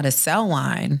learning how to sell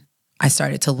wine, I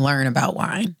started to learn about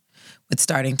wine. With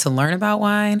starting to learn about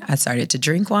wine, I started to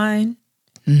drink wine,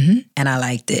 and I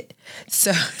liked it.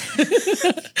 So,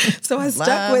 so I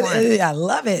stuck with it. I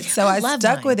love it. So I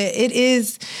stuck with it. It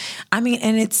is,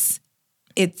 and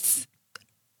it's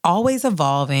always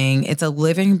evolving. It's a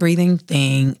living, breathing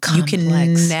thing. Complex. You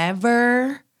can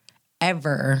never,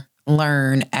 ever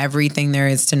learn everything there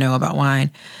is to know about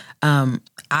wine.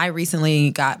 I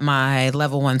recently got my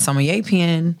level 1 sommelier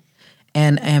pin.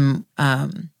 And am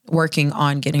working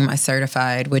on getting my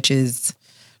certified, which is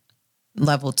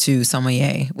level 2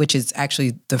 sommelier, which is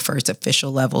actually the first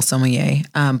official level sommelier.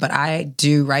 But I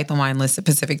do write the wine list at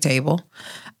Pacific Table.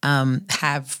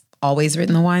 Have always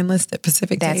written the wine list at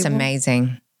Pacific Table. That's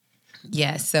amazing.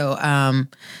 Yeah. So I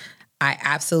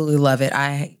absolutely love it.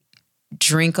 I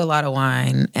drink a lot of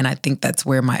wine, and I think that's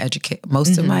where my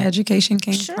most of my education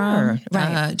came from.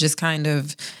 Right. Just kind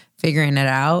of figuring it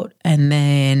out. And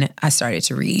then I started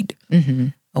to read. Mm-hmm.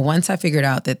 Once I figured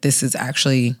out that this is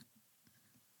actually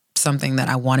something that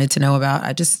I wanted to know about,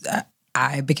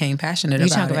 I became passionate about it.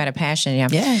 You talk about a passion, yeah.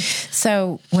 Yeah.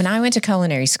 So when I went to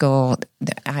culinary school,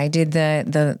 I did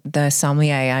the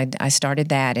sommelier. I started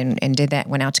that and did that,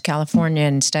 went out to California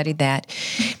and studied that.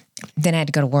 Then I had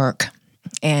to go to work.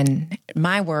 And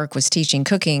my work was teaching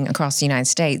cooking across the United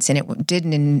States. And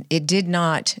it did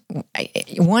not,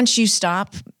 once you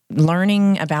stop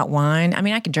learning about wine,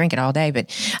 I could drink it all day, but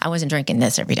I wasn't drinking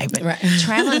this every day. But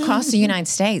traveling across the United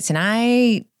States, and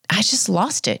I just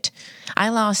lost it. I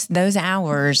lost those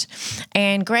hours.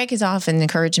 And Greg has often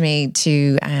encouraged me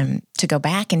to go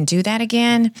back and do that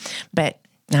again. But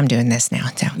I'm doing this now.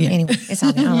 So anyway, it's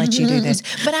all good. I'll let you do this.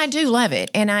 But I do love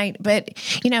it. And I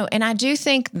do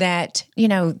think that,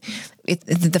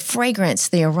 the fragrance,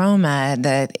 the aroma,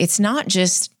 it's not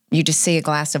just, you just see a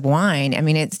glass of wine.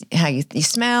 It's how you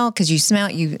smell, because you smell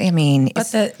it.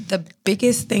 But the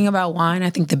biggest thing about wine, I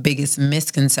think the biggest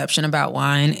misconception about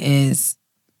wine is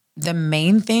the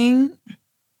main thing.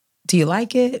 Do you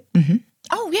like it? Mm-hmm.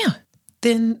 Oh, yeah.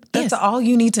 Then that's all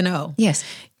you need to know. Yes.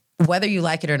 whether you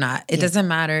like it or not, it doesn't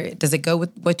matter. Does it go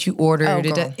with what you ordered?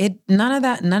 girl. None of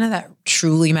that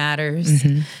truly matters.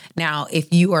 Now,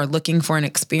 if you are looking for an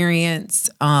experience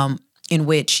in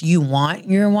which you want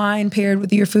your wine paired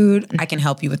with your food, I can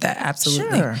help you with that.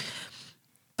 Absolutely. Sure.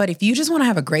 But if you just want to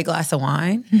have a great glass of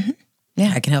wine,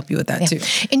 I can help you with that too.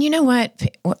 And you know what?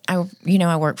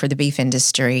 I work for the beef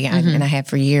industry and I have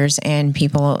for years, and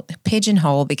people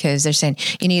pigeonhole because they're saying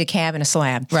you need a cab and a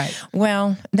slab. Right.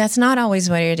 Well, that's not always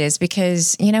what it is,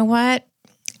 because you know what?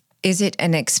 Is it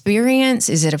an experience?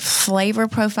 Is it a flavor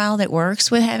profile that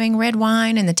works with having red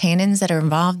wine and the tannins that are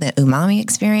involved, the umami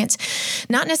experience?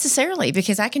 Not necessarily,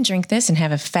 because I can drink this and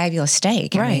have a fabulous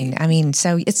steak. Right. I mean,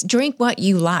 so it's drink what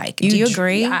you like. Do you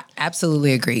agree? I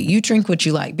absolutely agree. You drink what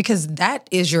you like, because that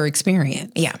is your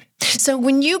experience. Yeah. So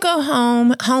when you go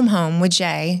home with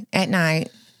Jay at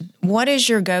night, what is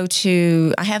your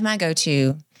go-to? I have my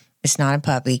go-to. It's not a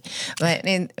puppy, but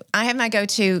I have my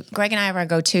go-to. Greg and I have our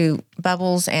go-to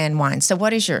bubbles and wine. So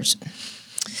what is yours?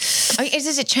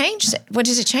 Does it change? What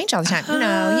does it change all the time?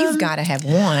 No, you've got to have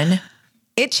one.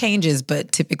 It changes,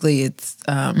 but typically it's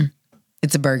a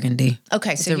Burgundy.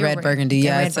 Okay, so it's a red Burgundy.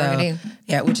 Red Burgundy.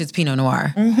 Yeah, which is Pinot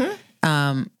Noir.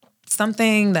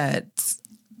 Something that's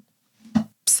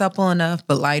supple enough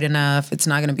but light enough. It's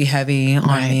not going to be heavy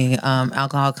on me.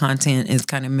 Alcohol content is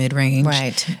kind of mid-range.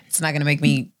 Right. It's not going to make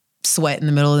me sweat in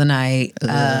the middle of the night.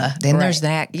 Then there's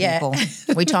that, people.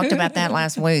 Yeah. We talked about that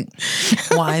last week.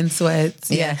 Wine sweats.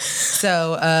 Yeah.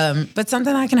 So, but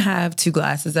something I can have 2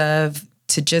 glasses of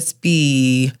to just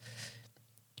be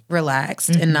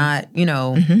relaxed and not,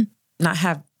 not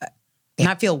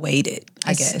feel weighted,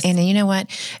 I guess. And you know what?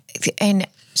 And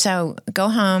so go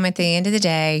home at the end of the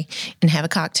day and have a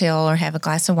cocktail or have a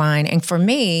glass of wine. And for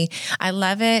me, I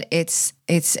love it. It's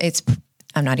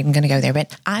I'm not even going to go there,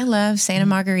 but I love Santa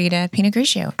Margarita Pinot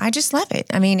Grigio. I just love it.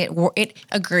 I mean, it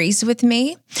agrees with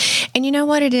me. And you know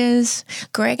what it is?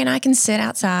 Greg and I can sit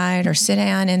outside or sit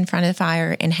down in front of the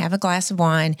fire and have a glass of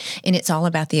wine, and it's all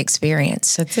about the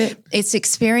experience. That's it. It's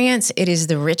experience. It is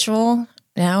the ritual.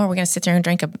 No, are we going to sit there and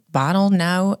drink a bottle?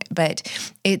 No, but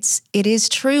it is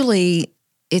truly,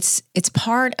 it's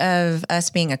part of us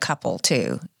being a couple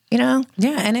too. Yeah.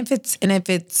 And if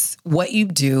it's what you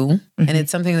do and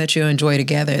it's something that you enjoy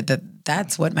together,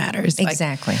 that's what matters.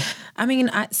 Exactly. I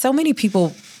mean, so many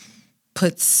people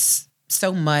put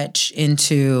so much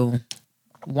into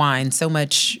wine, so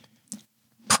much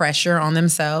pressure on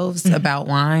themselves about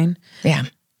wine. Yeah.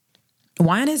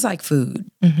 Wine is like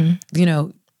food.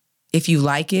 If you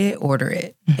like it, order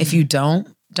it. If you don't.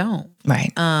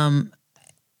 Right.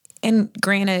 And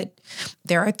granted,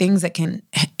 there are things that can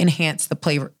enhance the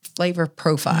flavor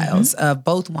profiles of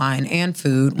both wine and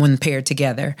food when paired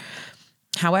together.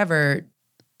 However,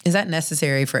 is that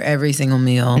necessary for every single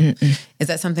meal? Is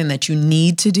that something that you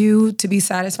need to do to be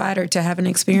satisfied or to have an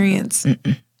experience?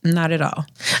 Not at all.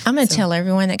 I'm going to tell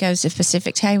everyone that goes to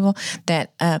Pacific Table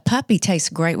that puppy tastes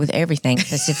great with everything at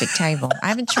Pacific Table. I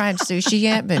haven't tried sushi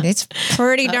yet, but it's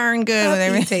pretty darn good with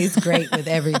everything. Tastes great with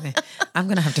everything. I'm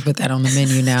going to have to put that on the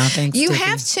menu now. Thanks, You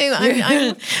Tiffany.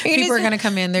 have to. People are going to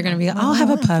come in. They're going to be like, I'll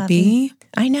have a puppy.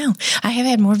 I know. I have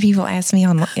had more people ask me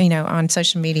on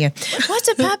social media, what's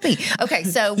a puppy? Okay,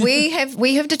 so we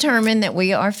have determined that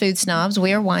we are food snobs.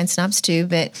 We are wine snobs too,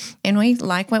 and we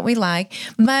like what we like.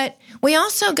 But we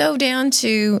also go down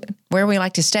to where we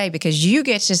like to stay because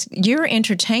you're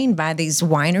entertained by these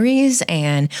wineries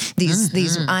and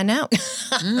these. I know.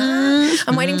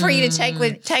 I'm waiting for you to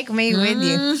take me with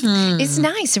you. It's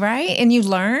nice, right? And you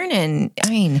learn, and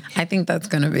I think that's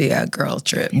going to be a girl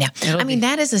trip. Yeah,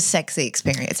 that is a sexy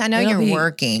experience. I know you're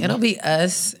working. It'll be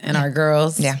us and our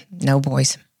girls. Yeah, no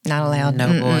boys. Not allowed.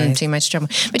 No boys. Too much trouble.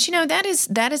 But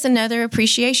that is another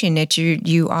appreciation that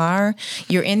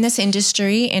you're in this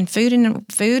industry, and food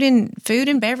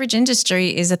and beverage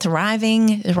industry is a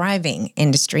thriving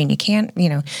industry, and you can't.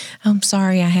 I'm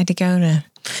sorry, I had to go to.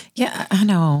 Yeah, I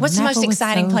know. What's the most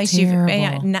exciting place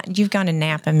you've gone to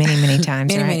Napa many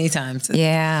times? Many times.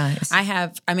 Yeah, I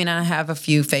have a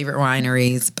few favorite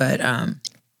wineries, but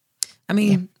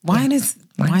wine is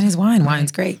wine.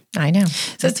 Wine's great. I know.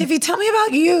 So, Tiffy, tell me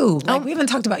about you. We haven't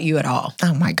talked about you at all.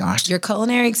 Oh, my gosh. Your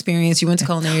culinary experience. You went to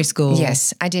culinary school.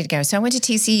 Yes, I did go. So I went to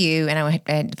TCU, and I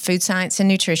had food science and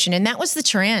nutrition, and that was the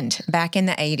trend back in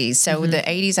the 80s. So the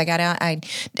 80s, I got out. I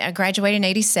graduated in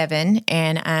 87,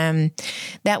 and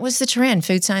that was the trend,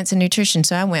 food science and nutrition.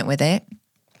 So I went with it.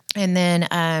 And then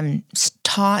I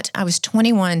was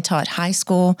 21, taught high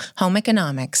school home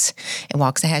economics at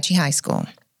Waxahachie High School.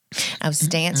 I was a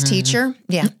dance teacher.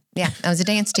 Yeah. Yeah, I was a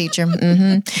dance teacher.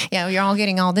 Mm-hmm. Yeah, you're all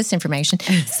getting all this information.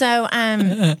 So,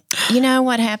 you know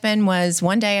what happened was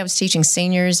one day I was teaching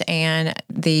seniors, and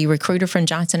the recruiter from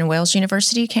Johnson & Wales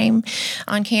University came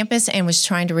on campus and was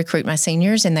trying to recruit my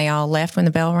seniors, and they all left when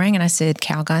the bell rang. And I said,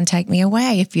 Calgon, take me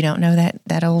away, if you don't know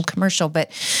that old commercial. But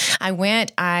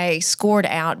I scored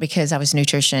out because I was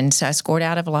nutrition. So I scored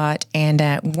out of a lot and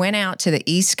went out to the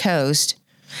East Coast.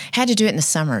 Had to do it in the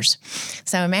summers.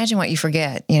 So imagine what you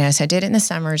forget, so I did it in the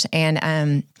summers.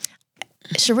 And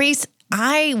Sharice,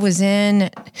 I was in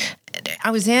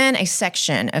a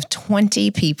section of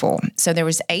 20 people. So there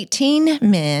was 18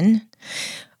 men,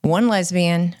 1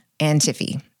 lesbian, and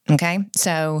Tiffy. Okay.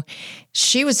 So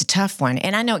she was a tough one.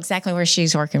 And I know exactly where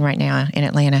she's working right now in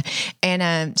Atlanta.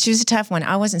 And she was a tough one.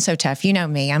 I wasn't so tough. You know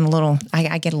me. I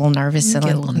get a little nervous. A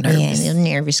little nervous. Yeah, a little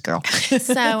nervous girl.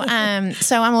 So I'm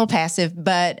a little passive.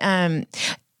 But,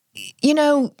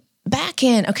 back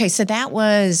in, so that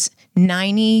was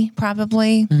 90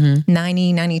 probably,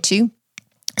 90, 92.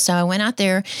 So I went out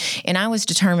there and I was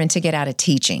determined to get out of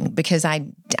teaching because I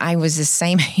was the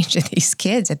same age as these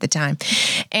kids at the time.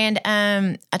 And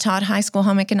I taught high school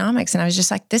home economics, and I was just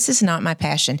like, this is not my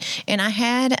passion. And I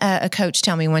had a coach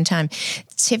tell me one time,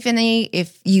 Tiffany,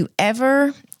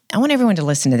 I want everyone to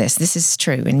listen to this. This is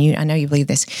true, and I know you believe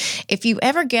this. If you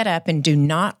ever get up and do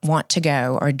not want to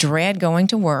go or dread going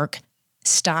to work,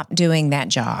 stop doing that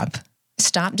job.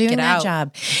 Stop doing that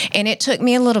job. And it took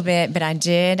me a little bit, but I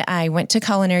did. I went to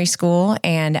culinary school,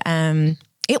 and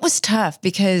it was tough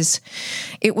because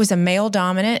it was a male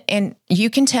dominant, and you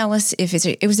can tell us if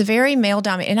it was a very male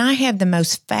dominant. And I have the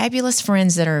most fabulous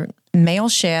friends that are male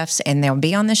chefs, and they'll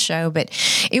be on the show, but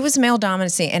it was male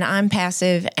dominancy, and I'm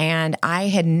passive, and I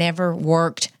had never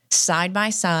worked side by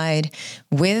side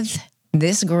with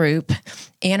this group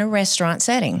in a restaurant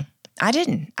setting. I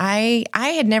didn't. I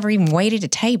had never even waited a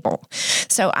table.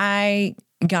 So I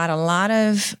got a lot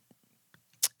of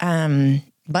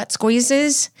butt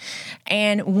squeezes.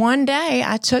 And one day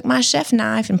I took my chef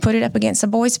knife and put it up against a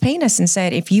boy's penis and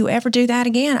said, if you ever do that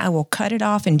again, I will cut it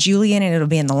off and julienne, and it'll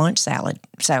be in the lunch salad.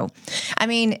 So,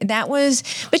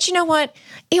 but you know what?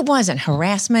 It wasn't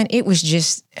harassment. It was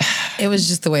just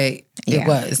the way it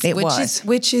was.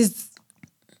 Which is,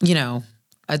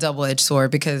 a double-edged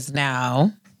sword, because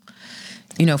now,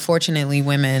 fortunately,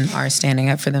 women are standing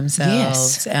up for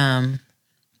themselves. Yes.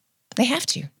 They have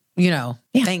to.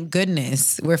 Thank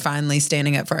goodness we're finally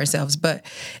standing up for ourselves. But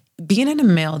being in a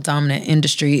male-dominant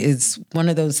industry is one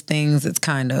of those things that's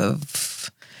kind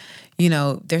of,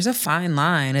 there's a fine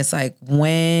line. It's like,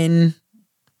 when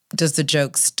does the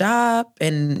joke stop?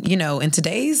 And, in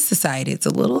today's society, it's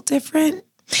a little different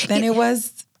than it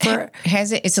was for...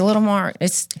 Has it? It's a little more...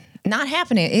 It's not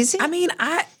happening, is it? I mean,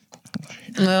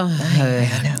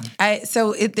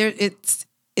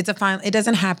 it's a fine. It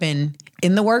doesn't happen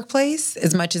in the workplace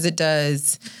as much as it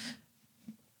does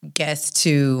guests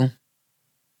to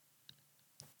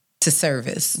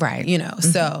service, right?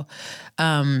 So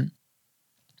I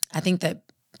think that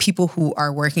people who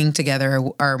are working together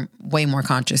are way more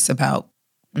conscious about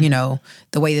the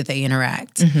way that they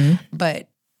interact, but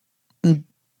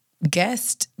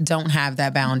guests don't have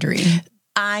that boundary.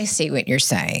 I see what you're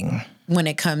saying. When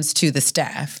it comes to the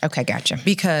staff. Okay, gotcha.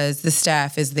 Because the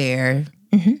staff is there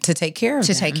to take care of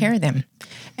them. To take care of them.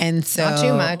 And so... Not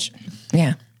too much.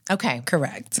 Yeah. Okay.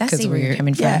 Correct. I see where you're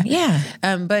coming from. Yeah.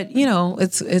 But,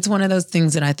 it's one of those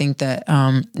things that I think that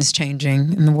is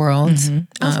changing in the world,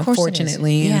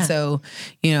 fortunately. Yeah. And so,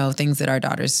 things that our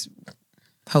daughters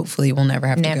hopefully will never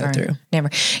have to go through. Never.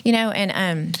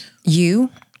 And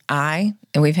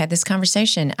and we've had this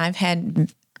conversation. I've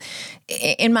had...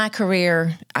 In my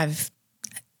career, I've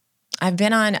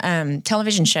been on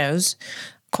television shows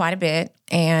quite a bit,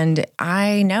 and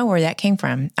I know where that came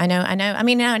from. I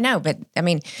know. But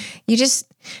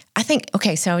I think,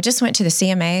 okay, so I just went to the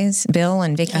CMAs, Bill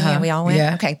and Vicky, and we all went.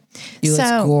 Yeah. Okay. You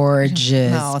look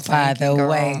gorgeous, by the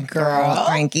way, girl.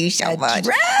 Thank you so much.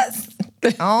 Dress.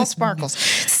 All sparkles.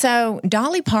 So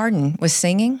Dolly Parton was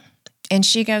singing, and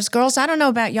she goes, girls, I don't know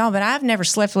about y'all, but I've never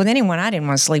slept with anyone I didn't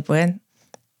want to sleep with.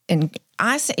 And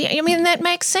I said, that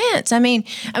makes sense.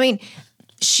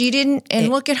 She didn't, and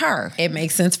look at her. It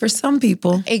makes sense for some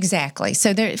people. Exactly.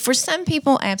 So for some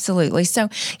people, absolutely. So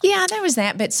yeah, there was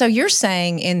that. But so you're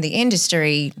saying in the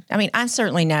industry, I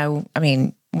certainly know,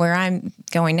 where I'm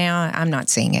going now, I'm not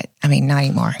seeing it. Not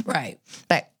anymore. Right.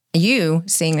 But you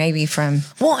seeing maybe from...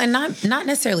 Well, and not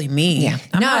necessarily me. Yeah.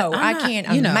 I can't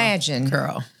imagine.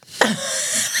 Girl.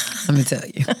 Let me tell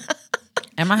you.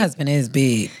 And my husband is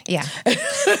big. Yeah.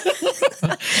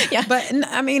 Yeah. But and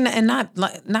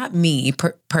not me,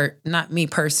 not me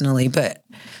personally, but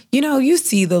you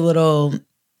see the little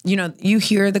you know, you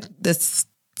hear the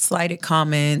slighted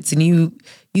comments, and you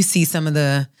see some of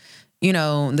the, you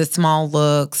know, the small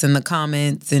looks and the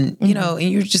comments, and you know,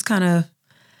 and you're just kind of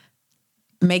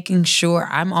making sure.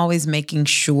 I'm always making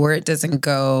sure it doesn't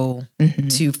go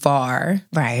too far,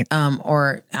 right?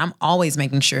 Or I'm always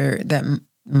making sure that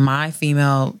my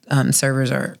female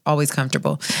servers are always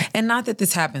comfortable. And not that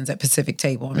this happens at Pacific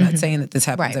Table. I'm not saying that this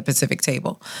happens at Pacific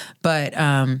Table, but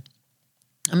I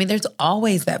mean, there's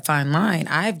always that fine line.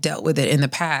 I've dealt with it in the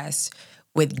past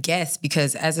with guests,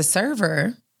 because as a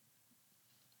server,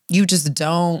 you just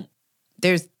don't.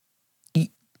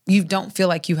 You don't feel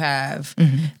like you have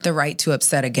the right to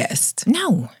upset a guest.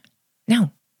 No,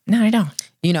 not at all.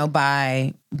 You know,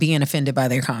 by being offended by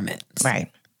their comments.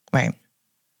 Right.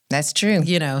 That's true.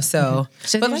 You know, so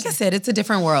but like I said, it's a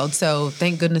different world. So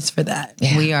thank goodness for that.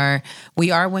 Yeah.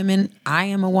 We are women. I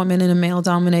am a woman in a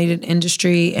male-dominated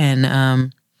industry,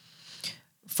 and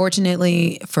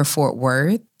fortunately for Fort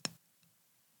Worth,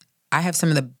 I have some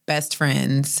of the best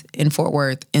friends in Fort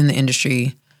Worth in the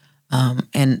industry.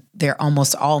 And they're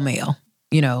almost all male.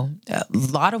 You know, a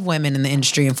lot of women in the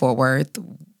industry in Fort Worth.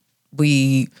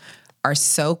 We are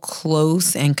so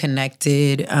close and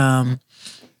connected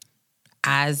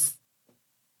as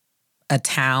a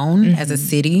town, as a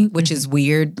city, which is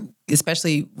weird,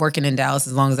 especially working in Dallas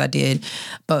as long as I did.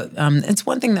 But it's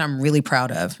one thing that I'm really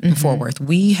proud of in Fort Worth.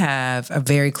 We have a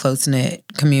very close-knit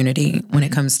community when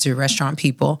it comes to restaurant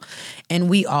people, and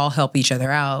we all help each other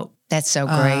out. That's so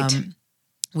great.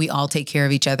 We all take care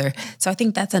of each other. So I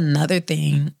think that's another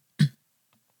thing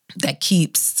that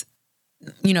keeps,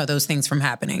 you know, those things from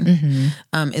happening,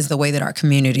 is the way that our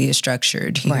community is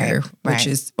structured here, which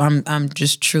is, I'm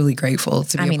just truly grateful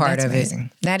to be a part of amazing.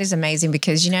 it. That is amazing,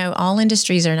 because, you know, all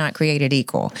industries are not created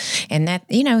equal. And that,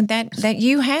 you know, that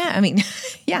you have, I mean,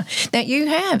 that you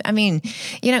have, I mean,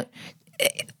 you know,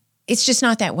 it's just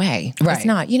not that way. Right. It's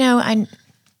not, you know,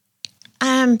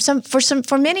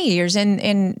 for many years,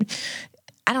 and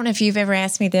I don't know if you've ever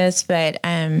asked me this, but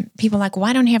people are like,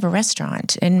 why don't you have a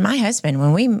restaurant? And my husband,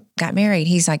 when we got married,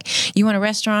 he's like, you want a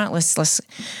restaurant? Let's.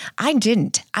 I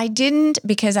didn't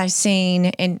because I've seen,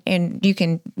 and you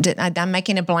can, I'm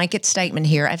making a blanket statement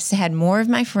here. I've had more of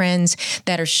my friends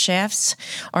that are chefs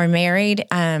or married,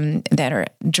 that are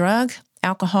drug,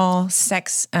 alcohol,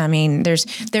 sex. I mean, there's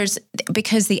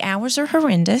because the hours are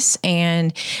horrendous,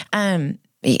 and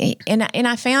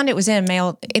I found it was in a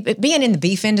male, being in the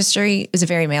beef industry, it was a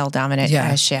very male dominant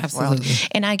chef absolutely. world.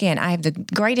 And again, I have the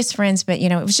greatest friends, but you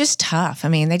know, it was just tough. I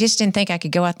mean, they just didn't think I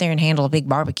could go out there and handle a big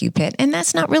barbecue pit. And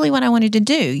that's not really what I wanted to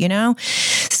do, you know?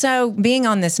 So being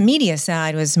on this media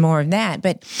side was more of that.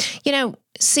 But, you know,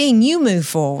 seeing you move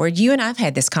forward, you and I've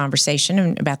had this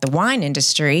conversation about the wine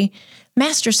industry.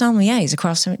 Master sommeliers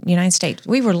across the United States.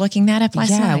 We were looking that up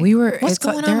last night. we were. What's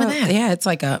going on with that? Yeah, it's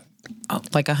like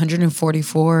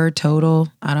 144 total.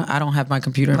 I don't have my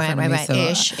computer in front of me. So,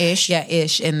 ish. Yeah,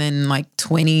 ish. And then like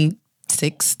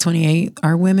 26, 28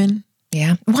 are women.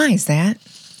 Yeah. Why is that?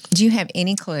 Do you have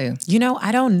any clue? You know,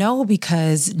 I don't know,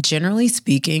 because generally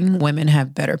speaking, women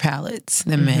have better palates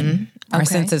than men. Our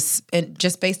sense of, and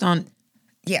just based on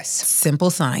simple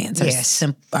science. Yes.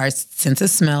 Our sense of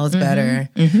smell is better,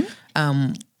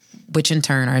 which in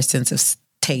turn our sense of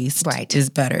taste is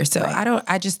better. So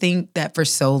I just think that for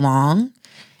so long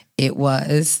it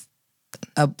was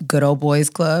a good old boys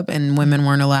club and women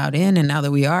weren't allowed in, and now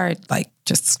that we are, like,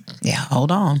 just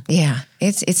hold on. Yeah,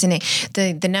 it's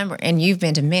the number, and you've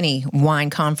been to many wine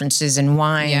conferences and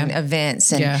wine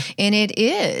events, and it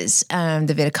is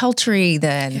the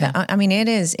viticulture, I mean,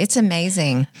 it's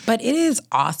amazing. But it is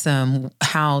awesome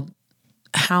how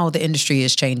the industry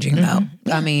is changing though.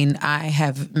 Yeah. I mean, I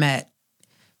have met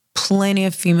plenty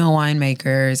of female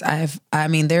winemakers. I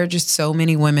mean, there are just so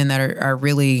many women that are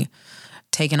really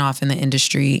taking off in the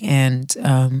industry, and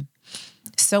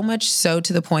so much so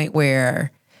to the point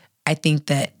where I think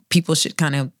that people should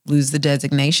kind of lose the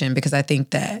designation, because I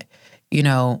think that, you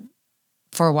know,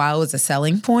 for a while it was a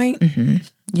selling point.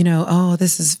 You know, oh,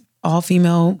 this is all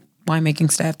female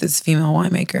winemaking staff, this is female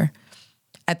winemaker.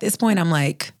 At this point, I'm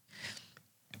like,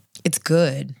 it's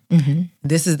good.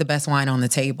 This is the best wine on the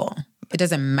table. It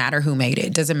doesn't matter who made it.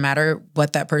 It doesn't matter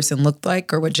what that person looked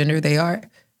like or what gender they are.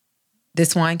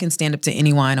 This wine can stand up to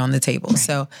any wine on the table. Right.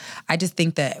 So I just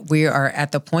think that we are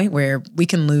at the point where we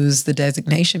can lose the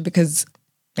designation, because,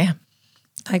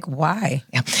 like, why?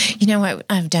 Yeah. You know what?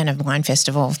 I've done a wine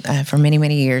festival for many,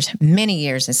 many years.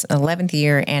 It's the 11th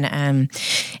year.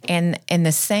 And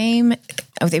the same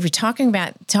they were talking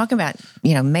about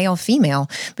male, female,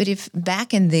 but if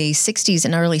back in the 60s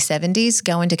and early 70s,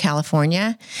 going to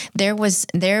California, there was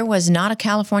not a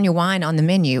California wine on the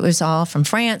menu. It was all from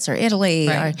France or Italy,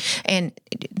 and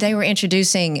they were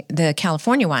introducing the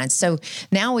California wines. So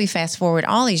now we fast forward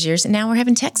all these years, and now we're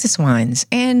having Texas wines.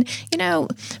 And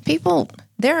people,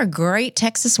 there are great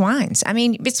Texas wines. I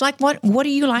mean, it's like, what do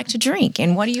you like to drink,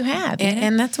 and what do you have?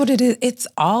 And that's what it is. It's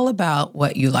all about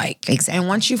what you like. Exactly. And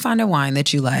once you find a wine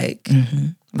that you like,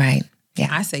 right. Yeah.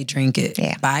 I say drink it.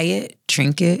 Yeah. Buy it,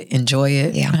 drink it, enjoy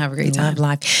it, and have a great time. Love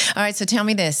life. All right, so tell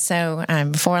me this. So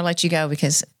before I let you go,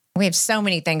 because we have so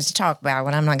many things to talk about,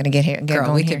 but I'm not going to get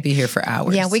Girl, we could be here for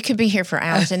hours. Yeah, we could be here for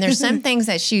hours. And there's some things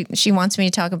that she wants me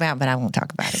to talk about, but I won't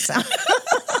talk about it. So.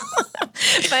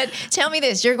 But tell me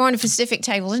this. You're going to Pacific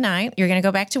Table tonight. You're going to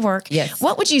go back to work. Yes.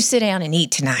 What would you sit down and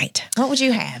eat tonight? What would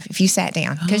you have if you sat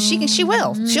down? Because she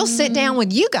will. She'll sit down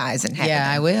with you guys and have it.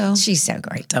 I will. She's so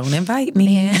great. Don't invite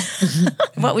me. Yeah.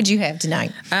 What would you have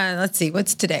tonight? Let's see.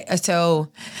 What's today? So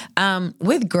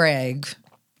with Greg,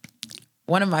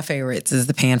 one of my favorites is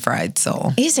the pan-fried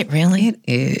sole. Is it really? It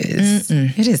is.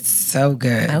 It is so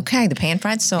good. Okay, the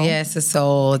pan-fried sole. Yes, the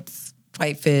sole. It's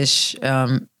white fish.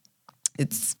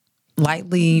 It's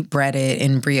lightly breaded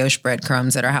in brioche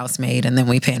breadcrumbs that are house made, and then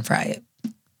we pan fry it.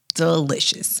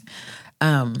 Delicious.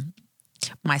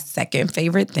 My second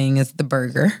favorite thing is the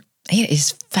burger. It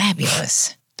is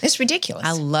fabulous. It's ridiculous.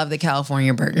 I love the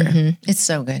California burger. It's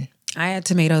so good. I add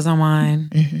tomatoes on mine.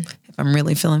 If I'm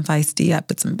really feeling feisty, I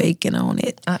put some bacon on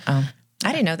it. I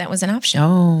didn't know that was an option.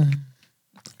 Oh,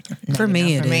 for Maybe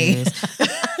me not it for me. is.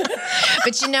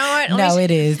 But you know what? No,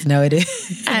 it is. Let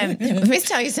me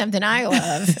tell you something I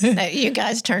love that you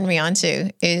guys turned me on to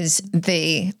is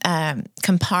the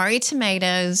Campari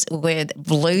tomatoes with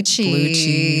blue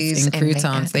cheese and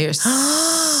croutons. They are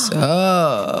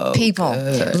so people.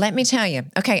 good. Let me tell you.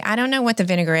 Okay, I don't know what the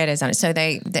vinaigrette is on it. So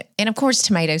and of course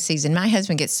tomato season. My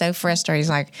husband gets so frustrated. He's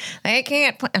like, they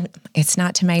can't put. It's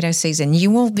not tomato season. You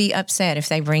will be upset if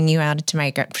they bring you out a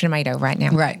tomato right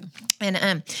now. Right.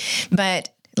 And but.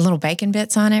 Little bacon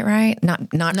bits on it, right? Not from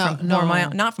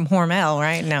Hormel, not from Hormel,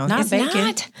 right? No, Not it's bacon.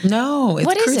 not. No, it's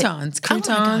What is it? croutons. Oh my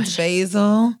Croutons, gosh.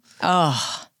 basil,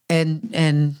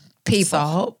 and People.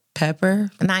 salt, pepper.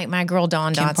 My girl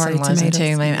Dawn Campari Dotson loves it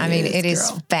tomatoes. too. I mean, Yes, it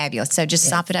is girl. fabulous. So just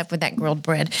sop it up with that grilled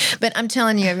bread. But I'm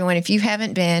telling you, everyone, if you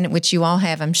haven't been, which you all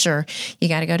have, I'm sure, you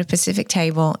got to go to Pacific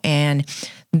Table. And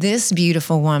this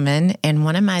beautiful woman and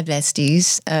one of my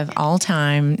besties of all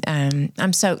time,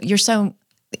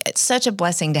 it's such a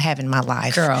blessing to have in my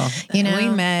life. Girl, we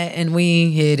met and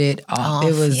we hit it off.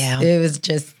 It was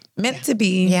just meant to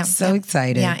be. Yeah. So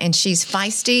excited. Yeah, and she's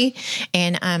feisty,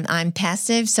 and I'm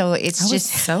passive, so it's I was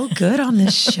just so good on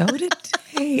this show today.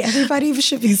 Everybody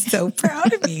should be so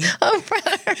proud of me. I'm proud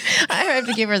of her. I have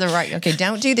to give her the right. Okay,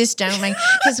 don't do this, don't make.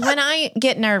 Because when I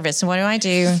get nervous, what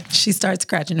do? She starts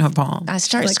scratching her palm. I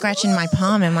start scratching my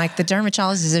palm, and like the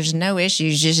dermatologist says, there's no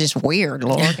issues, it's just weird,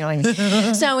 Lord.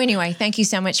 So anyway, thank you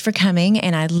so much for coming,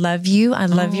 and I love you. I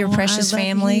love your precious I love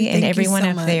family you. and Thank you everyone so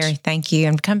up much. there. Thank you,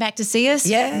 and come back to see us.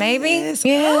 Yes. Maybe.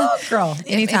 Yeah, girl. If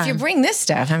Anytime. you bring this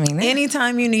stuff, I mean,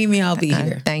 Anytime you need me, I'll be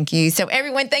here. Thank you. So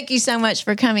everyone, thank you so much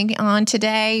for coming on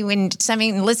today and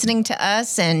listening to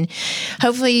us, and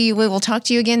hopefully we will talk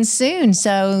to you again soon.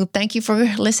 So thank you for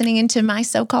listening into My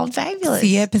So-Called Fabulous.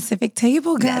 See you at Pacific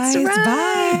Table, guys. That's right.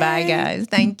 Bye. Bye, guys.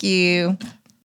 Thank you.